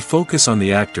 We focus on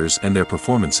the actors and their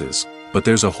performances, but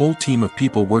there's a whole team of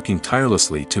people working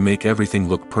tirelessly to make everything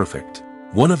look perfect.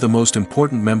 One of the most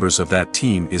important members of that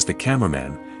team is the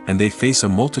cameraman, and they face a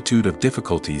multitude of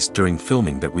difficulties during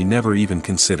filming that we never even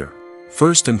consider.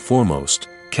 First and foremost,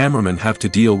 cameramen have to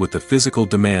deal with the physical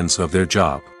demands of their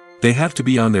job. They have to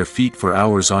be on their feet for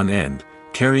hours on end,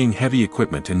 carrying heavy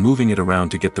equipment and moving it around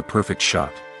to get the perfect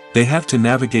shot. They have to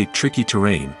navigate tricky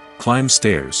terrain, climb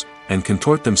stairs, and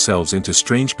contort themselves into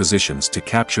strange positions to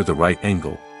capture the right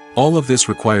angle. All of this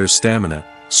requires stamina,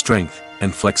 strength,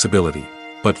 and flexibility.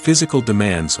 But physical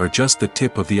demands are just the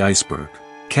tip of the iceberg.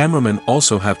 Cameramen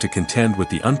also have to contend with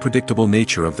the unpredictable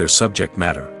nature of their subject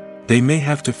matter. They may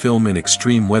have to film in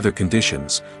extreme weather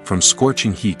conditions, from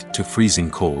scorching heat to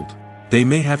freezing cold. They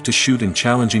may have to shoot in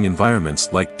challenging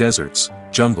environments like deserts,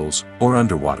 jungles, or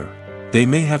underwater. They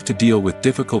may have to deal with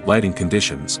difficult lighting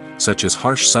conditions, such as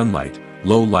harsh sunlight,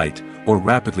 low light, or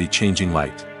rapidly changing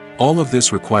light. All of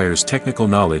this requires technical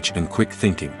knowledge and quick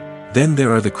thinking. Then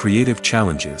there are the creative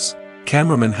challenges.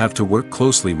 Cameramen have to work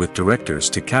closely with directors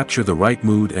to capture the right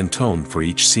mood and tone for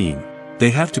each scene. They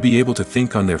have to be able to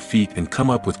think on their feet and come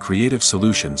up with creative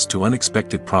solutions to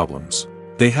unexpected problems.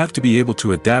 They have to be able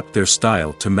to adapt their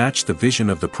style to match the vision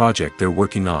of the project they're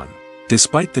working on.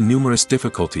 Despite the numerous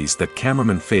difficulties that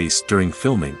cameramen face during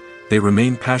filming, they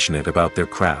remain passionate about their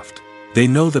craft. They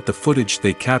know that the footage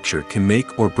they capture can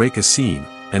make or break a scene,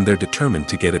 and they're determined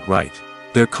to get it right.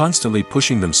 They're constantly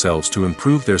pushing themselves to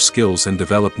improve their skills and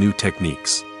develop new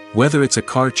techniques. Whether it's a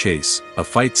car chase, a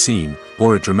fight scene,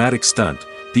 or a dramatic stunt,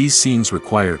 these scenes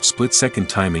require split-second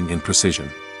timing and precision.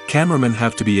 Cameramen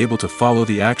have to be able to follow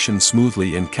the action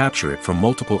smoothly and capture it from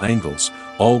multiple angles,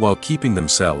 all while keeping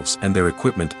themselves and their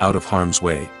equipment out of harm's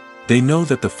way. They know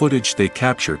that the footage they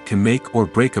capture can make or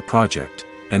break a project,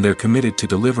 and they're committed to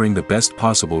delivering the best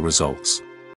possible results.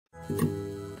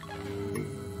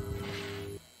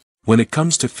 When it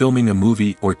comes to filming a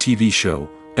movie or TV show,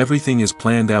 everything is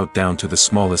planned out down to the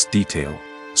smallest detail.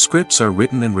 Scripts are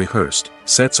written and rehearsed,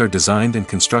 sets are designed and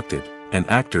constructed, and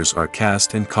actors are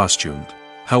cast and costumed.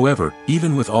 However,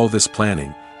 even with all this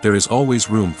planning, there is always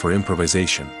room for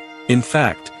improvisation. In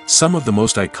fact, some of the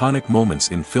most iconic moments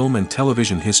in film and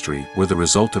television history were the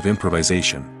result of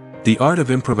improvisation. The art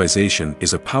of improvisation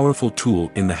is a powerful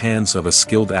tool in the hands of a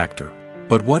skilled actor.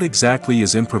 But what exactly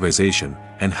is improvisation,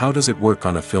 and how does it work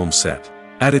on a film set?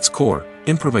 At its core,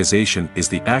 improvisation is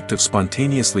the act of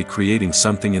spontaneously creating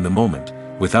something in the moment,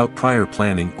 without prior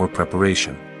planning or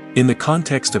preparation. In the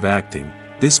context of acting,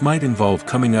 this might involve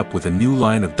coming up with a new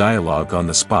line of dialogue on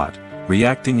the spot,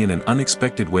 reacting in an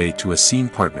unexpected way to a scene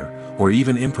partner, or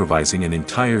even improvising an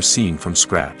entire scene from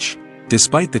scratch.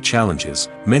 Despite the challenges,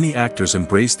 many actors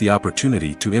embrace the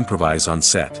opportunity to improvise on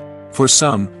set. For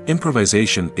some,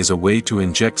 improvisation is a way to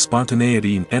inject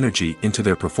spontaneity and energy into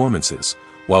their performances,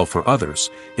 while for others,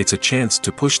 it's a chance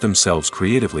to push themselves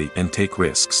creatively and take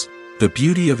risks. The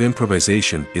beauty of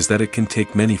improvisation is that it can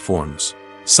take many forms.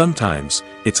 Sometimes,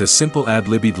 it's a simple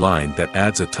ad-libbed line that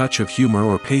adds a touch of humor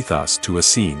or pathos to a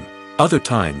scene. Other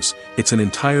times, it's an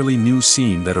entirely new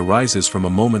scene that arises from a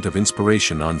moment of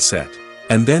inspiration on set.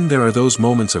 And then there are those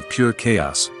moments of pure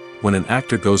chaos, when an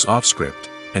actor goes off script,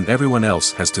 and everyone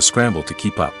else has to scramble to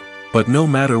keep up. But no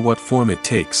matter what form it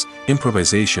takes,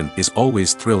 improvisation is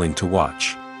always thrilling to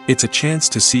watch. It's a chance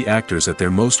to see actors at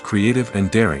their most creative and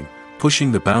daring,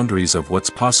 pushing the boundaries of what's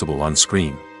possible on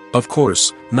screen. Of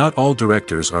course, not all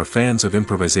directors are fans of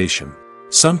improvisation.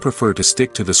 Some prefer to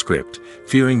stick to the script,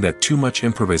 fearing that too much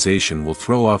improvisation will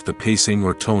throw off the pacing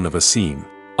or tone of a scene.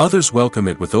 Others welcome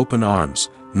it with open arms,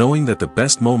 knowing that the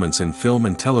best moments in film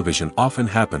and television often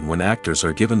happen when actors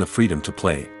are given the freedom to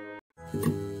play.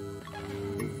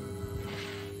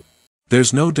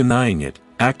 There's no denying it,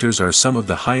 actors are some of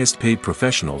the highest paid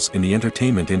professionals in the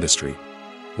entertainment industry.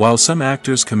 While some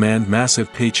actors command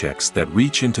massive paychecks that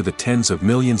reach into the tens of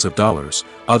millions of dollars,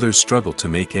 others struggle to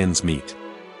make ends meet.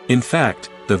 In fact,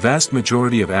 the vast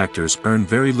majority of actors earn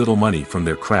very little money from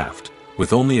their craft,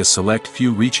 with only a select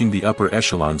few reaching the upper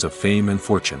echelons of fame and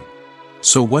fortune.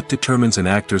 So what determines an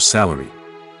actor's salary?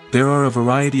 There are a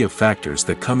variety of factors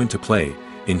that come into play,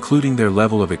 including their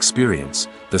level of experience,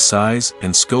 the size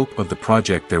and scope of the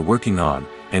project they're working on,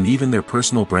 and even their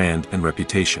personal brand and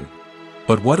reputation.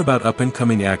 But what about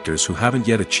up-and-coming actors who haven't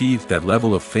yet achieved that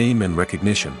level of fame and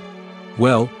recognition?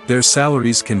 Well, their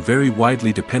salaries can vary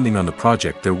widely depending on the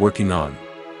project they're working on.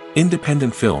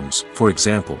 Independent films, for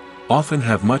example, often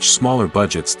have much smaller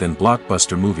budgets than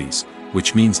blockbuster movies,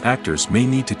 which means actors may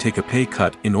need to take a pay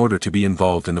cut in order to be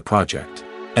involved in the project.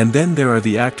 And then there are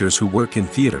the actors who work in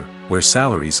theater, where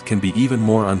salaries can be even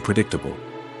more unpredictable.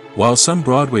 While some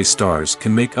Broadway stars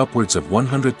can make upwards of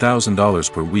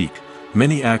 $100,000 per week,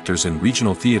 many actors in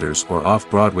regional theaters or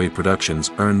off-Broadway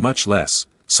productions earn much less,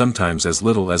 sometimes as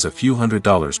little as a few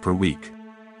 $100s per week.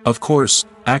 Of course,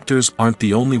 actors aren't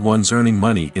the only ones earning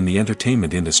money in the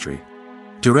entertainment industry.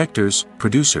 Directors,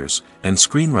 producers, and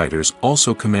screenwriters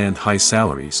also command high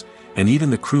salaries, and even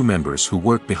the crew members who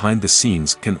work behind the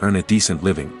scenes can earn a decent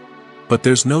living. But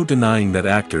there's no denying that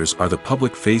actors are the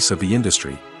public face of the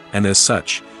industry, and as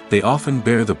such, they often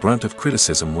bear the brunt of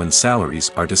criticism when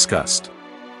salaries are discussed.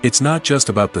 It's not just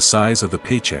about the size of the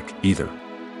paycheck, either.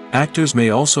 Actors may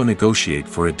also negotiate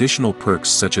for additional perks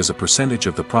such as a percentage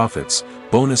of the profits,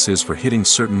 bonuses for hitting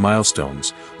certain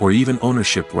milestones, or even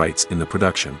ownership rights in the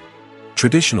production.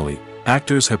 Traditionally,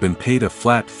 actors have been paid a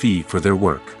flat fee for their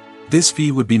work. This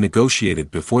fee would be negotiated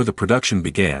before the production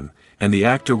began, and the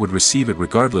actor would receive it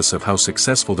regardless of how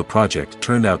successful the project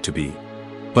turned out to be.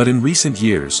 But in recent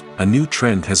years, a new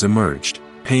trend has emerged,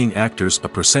 paying actors a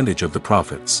percentage of the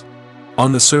profits.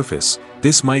 On the surface,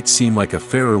 this might seem like a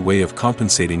fairer way of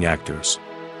compensating actors.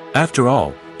 After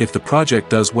all, if the project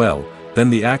does well, then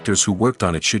the actors who worked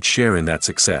on it should share in that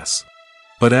success.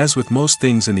 But as with most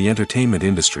things in the entertainment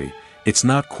industry, it's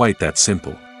not quite that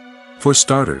simple. For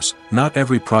starters, not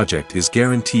every project is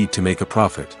guaranteed to make a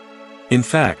profit. In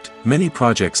fact, many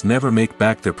projects never make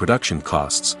back their production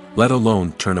costs, let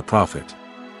alone turn a profit.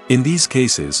 In these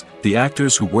cases, the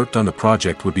actors who worked on the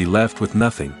project would be left with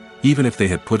nothing, even if they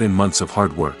had put in months of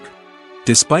hard work.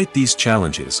 Despite these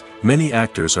challenges, many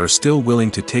actors are still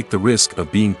willing to take the risk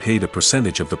of being paid a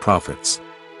percentage of the profits.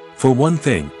 For one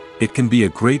thing, it can be a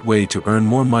great way to earn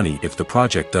more money if the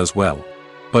project does well.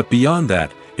 But beyond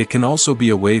that, it can also be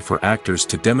a way for actors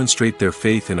to demonstrate their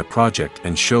faith in a project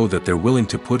and show that they're willing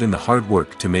to put in the hard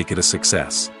work to make it a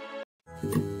success.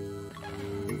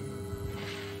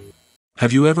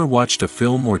 Have you ever watched a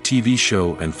film or TV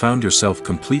show and found yourself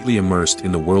completely immersed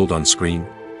in the world on screen?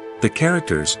 The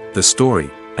characters, the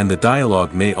story, and the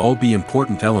dialogue may all be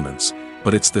important elements,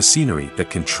 but it's the scenery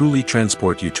that can truly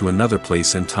transport you to another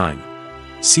place and time.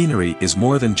 Scenery is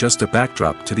more than just a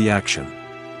backdrop to the action.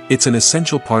 It's an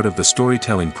essential part of the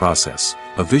storytelling process,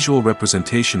 a visual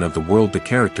representation of the world the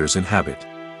characters inhabit.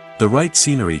 The right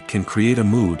scenery can create a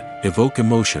mood, evoke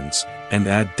emotions, and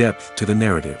add depth to the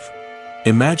narrative.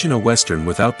 Imagine a Western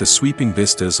without the sweeping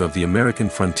vistas of the American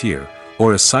frontier,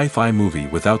 or a sci-fi movie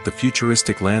without the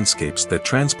futuristic landscapes that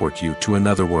transport you to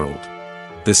another world.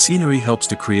 The scenery helps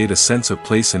to create a sense of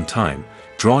place and time,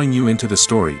 drawing you into the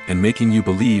story and making you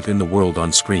believe in the world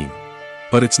on screen.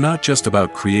 But it's not just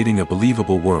about creating a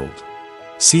believable world.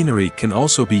 Scenery can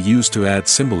also be used to add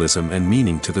symbolism and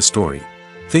meaning to the story.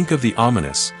 Think of the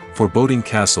ominous, foreboding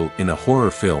castle in a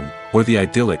horror film, or the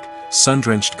idyllic,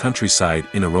 sun-drenched countryside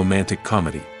in a romantic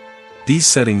comedy. These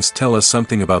settings tell us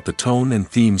something about the tone and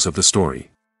themes of the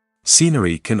story.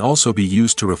 Scenery can also be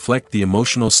used to reflect the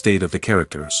emotional state of the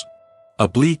characters. A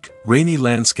bleak, rainy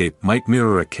landscape might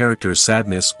mirror a character's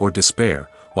sadness or despair,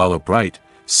 while a bright,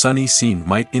 sunny scene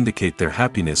might indicate their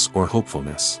happiness or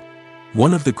hopefulness.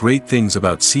 One of the great things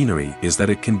about scenery is that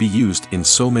it can be used in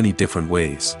so many different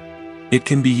ways. It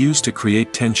can be used to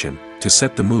create tension, to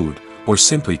set the mood, or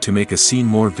simply to make a scene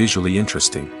more visually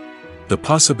interesting. The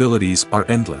possibilities are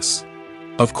endless.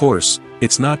 Of course,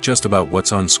 it's not just about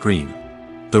what's on screen.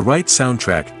 The right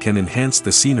soundtrack can enhance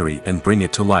the scenery and bring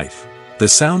it to life. The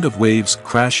sound of waves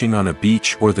crashing on a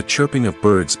beach or the chirping of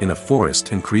birds in a forest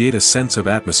can create a sense of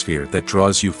atmosphere that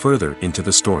draws you further into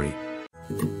the story.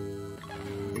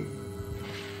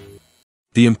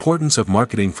 The importance of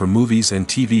marketing for movies and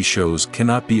TV shows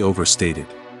cannot be overstated.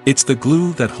 It's the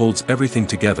glue that holds everything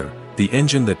together, the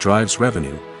engine that drives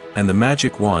revenue, and the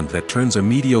magic wand that turns a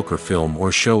mediocre film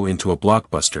or show into a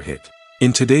blockbuster hit.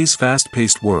 In today's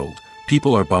fast-paced world,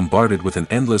 people are bombarded with an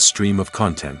endless stream of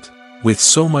content. With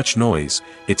so much noise,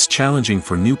 it's challenging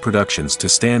for new productions to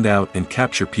stand out and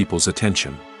capture people's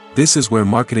attention. This is where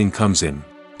marketing comes in.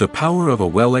 The power of a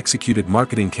well-executed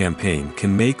marketing campaign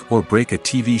can make or break a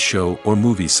TV show or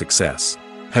movie's success.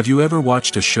 Have you ever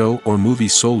watched a show or movie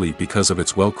solely because of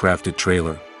its well-crafted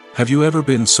trailer? Have you ever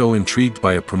been so intrigued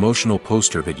by a promotional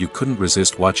poster that you couldn't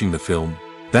resist watching the film?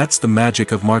 That's the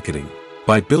magic of marketing.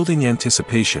 By building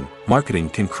anticipation,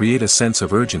 marketing can create a sense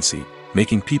of urgency,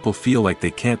 making people feel like they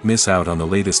can't miss out on the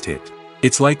latest hit.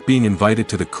 It's like being invited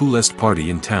to the coolest party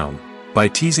in town. By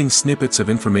teasing snippets of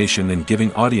information and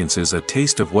giving audiences a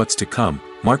taste of what's to come,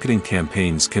 marketing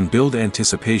campaigns can build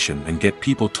anticipation and get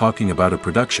people talking about a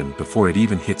production before it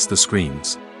even hits the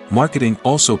screens. Marketing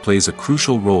also plays a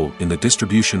crucial role in the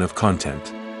distribution of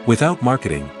content. Without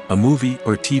marketing, a movie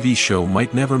or TV show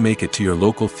might never make it to your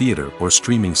local theater or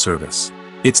streaming service.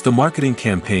 It's the marketing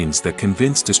campaigns that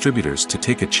convince distributors to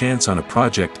take a chance on a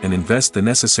project and invest the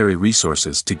necessary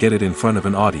resources to get it in front of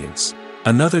an audience.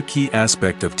 Another key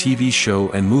aspect of TV show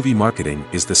and movie marketing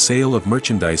is the sale of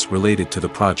merchandise related to the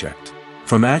project.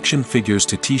 From action figures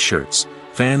to t-shirts,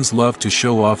 fans love to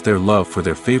show off their love for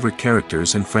their favorite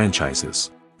characters and franchises.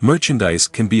 Merchandise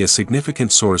can be a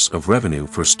significant source of revenue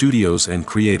for studios and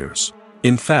creators.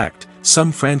 In fact,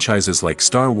 some franchises like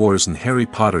Star Wars and Harry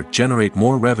Potter generate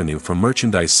more revenue from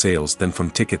merchandise sales than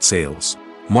from ticket sales.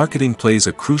 Marketing plays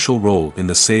a crucial role in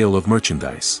the sale of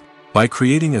merchandise. By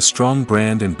creating a strong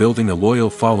brand and building a loyal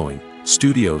following,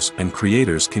 studios and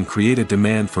creators can create a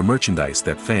demand for merchandise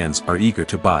that fans are eager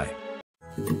to buy.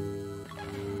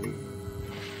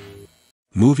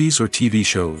 Movies or TV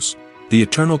shows? The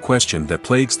eternal question that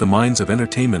plagues the minds of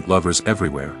entertainment lovers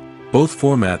everywhere. Both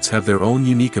formats have their own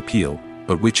unique appeal,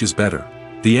 but which is better?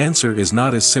 The answer is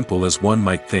not as simple as one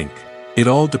might think. It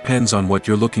all depends on what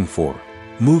you're looking for.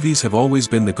 Movies have always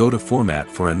been the go-to format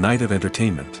for a night of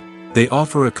entertainment. They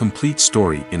offer a complete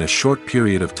story in a short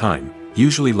period of time,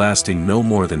 usually lasting no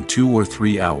more than 2 or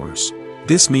 3 hours.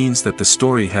 This means that the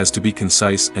story has to be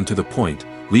concise and to the point,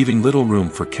 leaving little room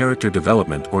for character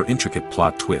development or intricate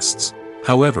plot twists.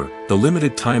 However, the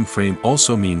limited time frame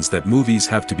also means that movies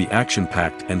have to be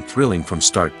action-packed and thrilling from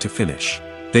start to finish.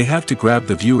 They have to grab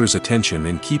the viewer's attention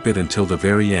and keep it until the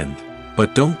very end.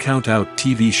 But don't count out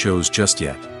TV shows just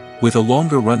yet. With a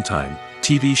longer runtime,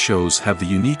 TV shows have the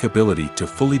unique ability to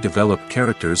fully develop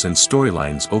characters and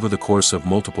storylines over the course of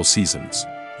multiple seasons.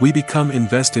 We become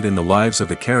invested in the lives of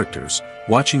the characters,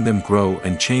 watching them grow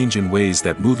and change in ways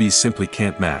that movies simply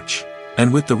can't match.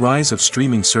 And with the rise of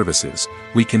streaming services,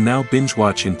 we can now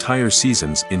binge-watch entire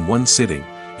seasons in one sitting,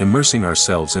 immersing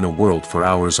ourselves in a world for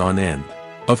hours on end.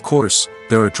 Of course,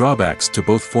 there are drawbacks to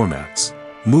both formats.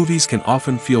 Movies can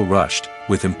often feel rushed,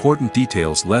 with important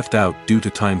details left out due to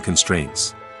time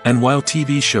constraints. And while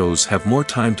TV shows have more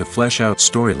time to flesh out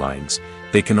storylines,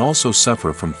 they can also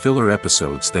suffer from filler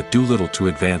episodes that do little to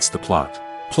advance the plot.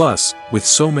 Plus, with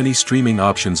so many streaming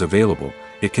options available,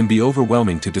 it can be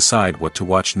overwhelming to decide what to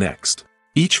watch next.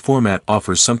 Each format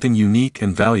offers something unique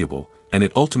and valuable, and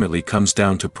it ultimately comes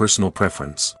down to personal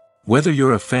preference. Whether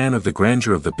you're a fan of the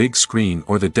grandeur of the big screen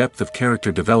or the depth of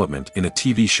character development in a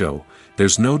TV show,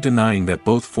 there's no denying that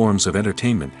both forms of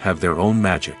entertainment have their own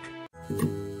magic.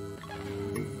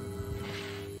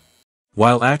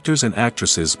 While actors and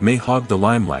actresses may hog the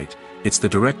limelight, it's the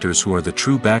directors who are the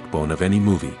true backbone of any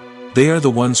movie. They are the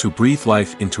ones who breathe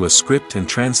life into a script and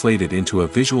translate it into a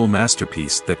visual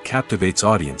masterpiece that captivates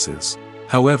audiences.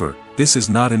 However, this is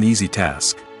not an easy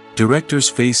task. Directors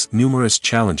face numerous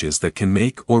challenges that can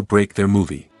make or break their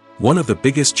movie. One of the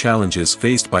biggest challenges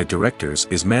faced by directors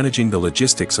is managing the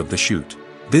logistics of the shoot.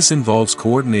 This involves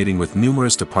coordinating with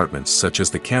numerous departments such as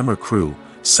the camera crew,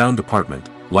 sound department,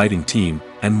 lighting team,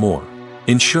 and more.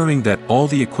 Ensuring that all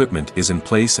the equipment is in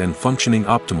place and functioning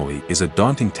optimally is a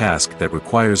daunting task that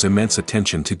requires immense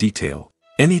attention to detail.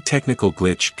 Any technical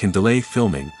glitch can delay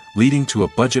filming, leading to a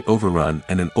budget overrun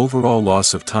and an overall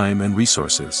loss of time and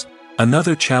resources.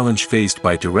 Another challenge faced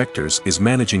by directors is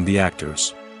managing the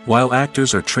actors. While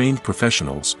actors are trained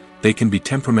professionals, they can be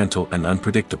temperamental and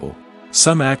unpredictable.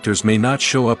 Some actors may not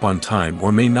show up on time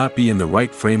or may not be in the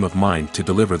right frame of mind to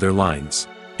deliver their lines.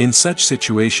 In such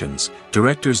situations,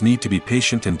 directors need to be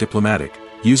patient and diplomatic,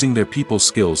 using their people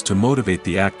skills to motivate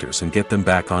the actors and get them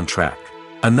back on track.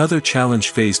 Another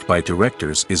challenge faced by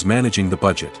directors is managing the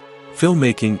budget.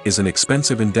 Filmmaking is an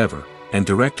expensive endeavor, and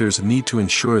directors need to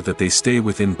ensure that they stay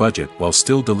within budget while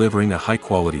still delivering a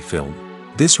high-quality film.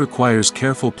 This requires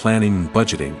careful planning and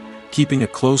budgeting, keeping a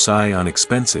close eye on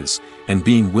expenses, and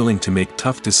being willing to make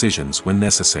tough decisions when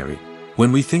necessary.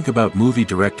 When we think about movie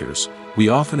directors, we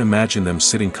often imagine them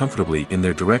sitting comfortably in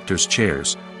their director's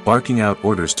chairs, barking out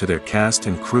orders to their cast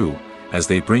and crew, as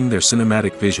they bring their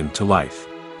cinematic vision to life.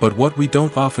 But what we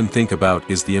don't often think about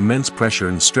is the immense pressure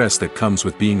and stress that comes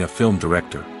with being a film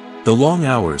director. The long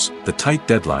hours, the tight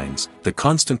deadlines, the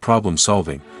constant problem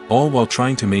solving, all while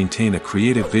trying to maintain a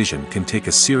creative vision can take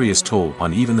a serious toll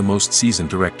on even the most seasoned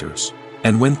directors.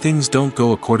 And when things don't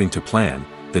go according to plan,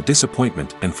 the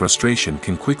disappointment and frustration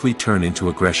can quickly turn into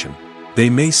aggression.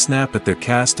 They may snap at their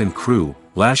cast and crew,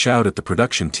 lash out at the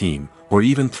production team, or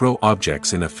even throw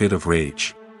objects in a fit of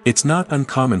rage. It's not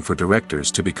uncommon for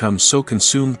directors to become so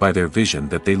consumed by their vision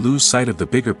that they lose sight of the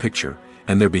bigger picture,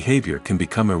 and their behavior can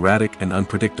become erratic and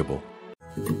unpredictable.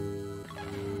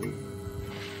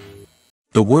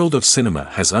 The world of cinema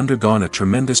has undergone a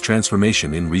tremendous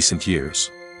transformation in recent years.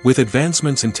 With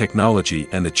advancements in technology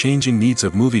and the changing needs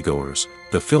of moviegoers,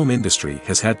 the film industry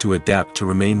has had to adapt to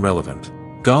remain relevant.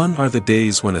 Gone are the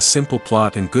days when a simple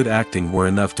plot and good acting were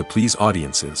enough to please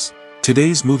audiences.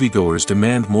 Today's moviegoers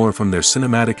demand more from their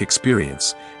cinematic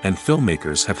experience, and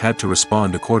filmmakers have had to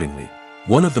respond accordingly.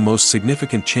 One of the most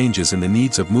significant changes in the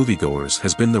needs of moviegoers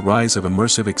has been the rise of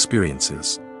immersive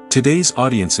experiences. Today's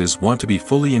audiences want to be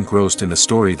fully engrossed in the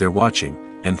story they're watching,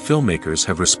 and filmmakers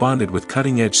have responded with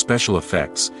cutting-edge special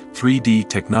effects, 3D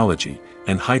technology,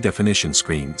 and high-definition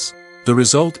screens. The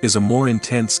result is a more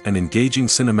intense and engaging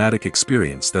cinematic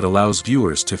experience that allows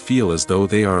viewers to feel as though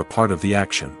they are a part of the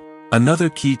action. Another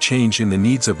key change in the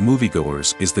needs of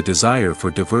moviegoers is the desire for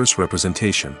diverse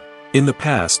representation. In the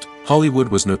past, Hollywood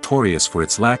was notorious for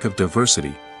its lack of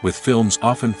diversity, with films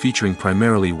often featuring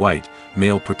primarily white,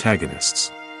 male protagonists.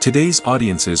 Today's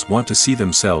audiences want to see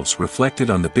themselves reflected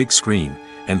on the big screen,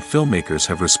 and filmmakers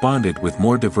have responded with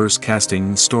more diverse casting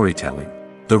and storytelling.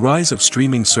 The rise of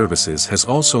streaming services has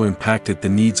also impacted the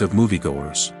needs of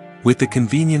moviegoers. With the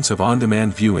convenience of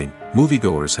on-demand viewing,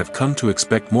 moviegoers have come to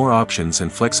expect more options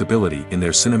and flexibility in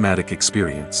their cinematic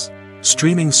experience.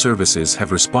 Streaming services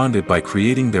have responded by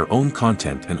creating their own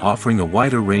content and offering a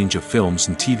wider range of films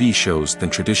and TV shows than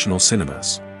traditional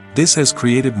cinemas. This has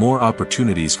created more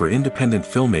opportunities for independent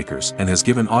filmmakers and has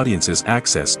given audiences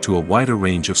access to a wider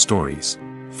range of stories.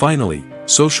 Finally,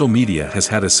 social media has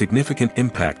had a significant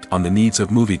impact on the needs of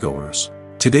moviegoers.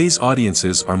 Today's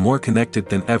audiences are more connected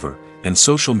than ever, and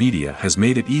social media has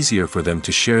made it easier for them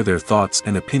to share their thoughts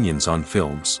and opinions on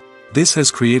films. This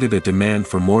has created a demand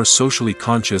for more socially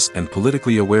conscious and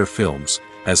politically aware films,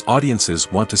 as audiences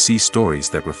want to see stories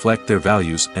that reflect their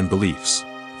values and beliefs.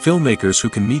 Filmmakers who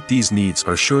can meet these needs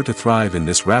are sure to thrive in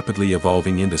this rapidly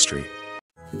evolving industry.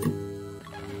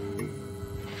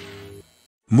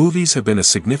 Movies have been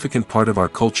a significant part of our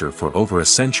culture for over a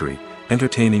century,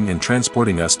 entertaining and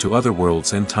transporting us to other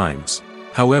worlds and times.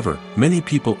 However, many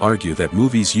people argue that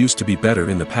movies used to be better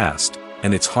in the past,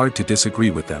 and it's hard to disagree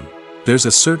with them. There's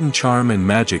a certain charm and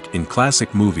magic in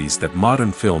classic movies that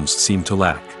modern films seem to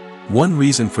lack. One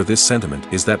reason for this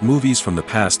sentiment is that movies from the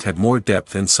past had more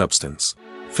depth and substance.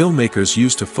 Filmmakers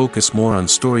used to focus more on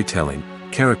storytelling,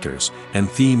 characters, and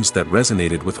themes that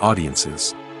resonated with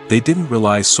audiences. They didn't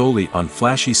rely solely on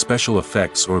flashy special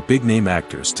effects or big-name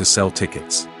actors to sell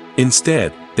tickets.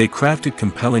 Instead, They crafted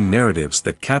compelling narratives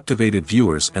that captivated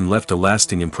viewers and left a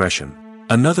lasting impression.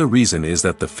 Another reason is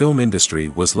that the film industry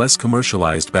was less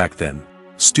commercialized back then.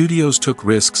 Studios took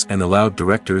risks and allowed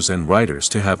directors and writers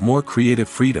to have more creative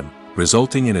freedom,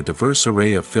 resulting in a diverse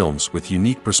array of films with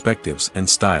unique perspectives and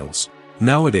styles.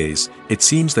 Nowadays, it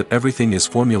seems that everything is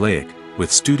formulaic,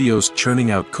 with studios churning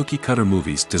out cookie-cutter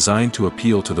movies designed to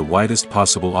appeal to the widest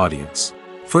possible audience.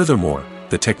 Furthermore,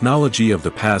 the technology of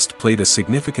the past played a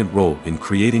significant role in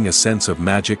creating a sense of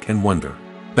magic and wonder.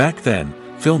 Back then,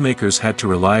 filmmakers had to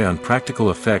rely on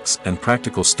practical effects and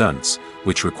practical stunts,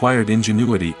 which required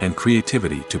ingenuity and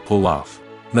creativity to pull off.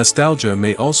 Nostalgia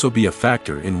may also be a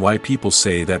factor in why people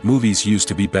say that movies used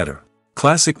to be better.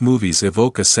 Classic movies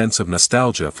evoke a sense of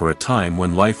nostalgia for a time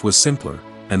when life was simpler,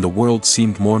 and the world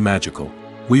seemed more magical.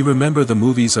 We remember the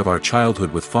movies of our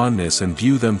childhood with fondness and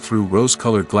view them through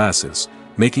rose-colored glasses,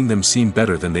 making them seem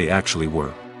better than they actually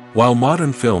were. While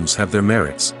modern films have their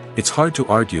merits, it's hard to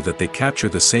argue that they capture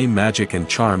the same magic and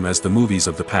charm as the movies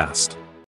of the past.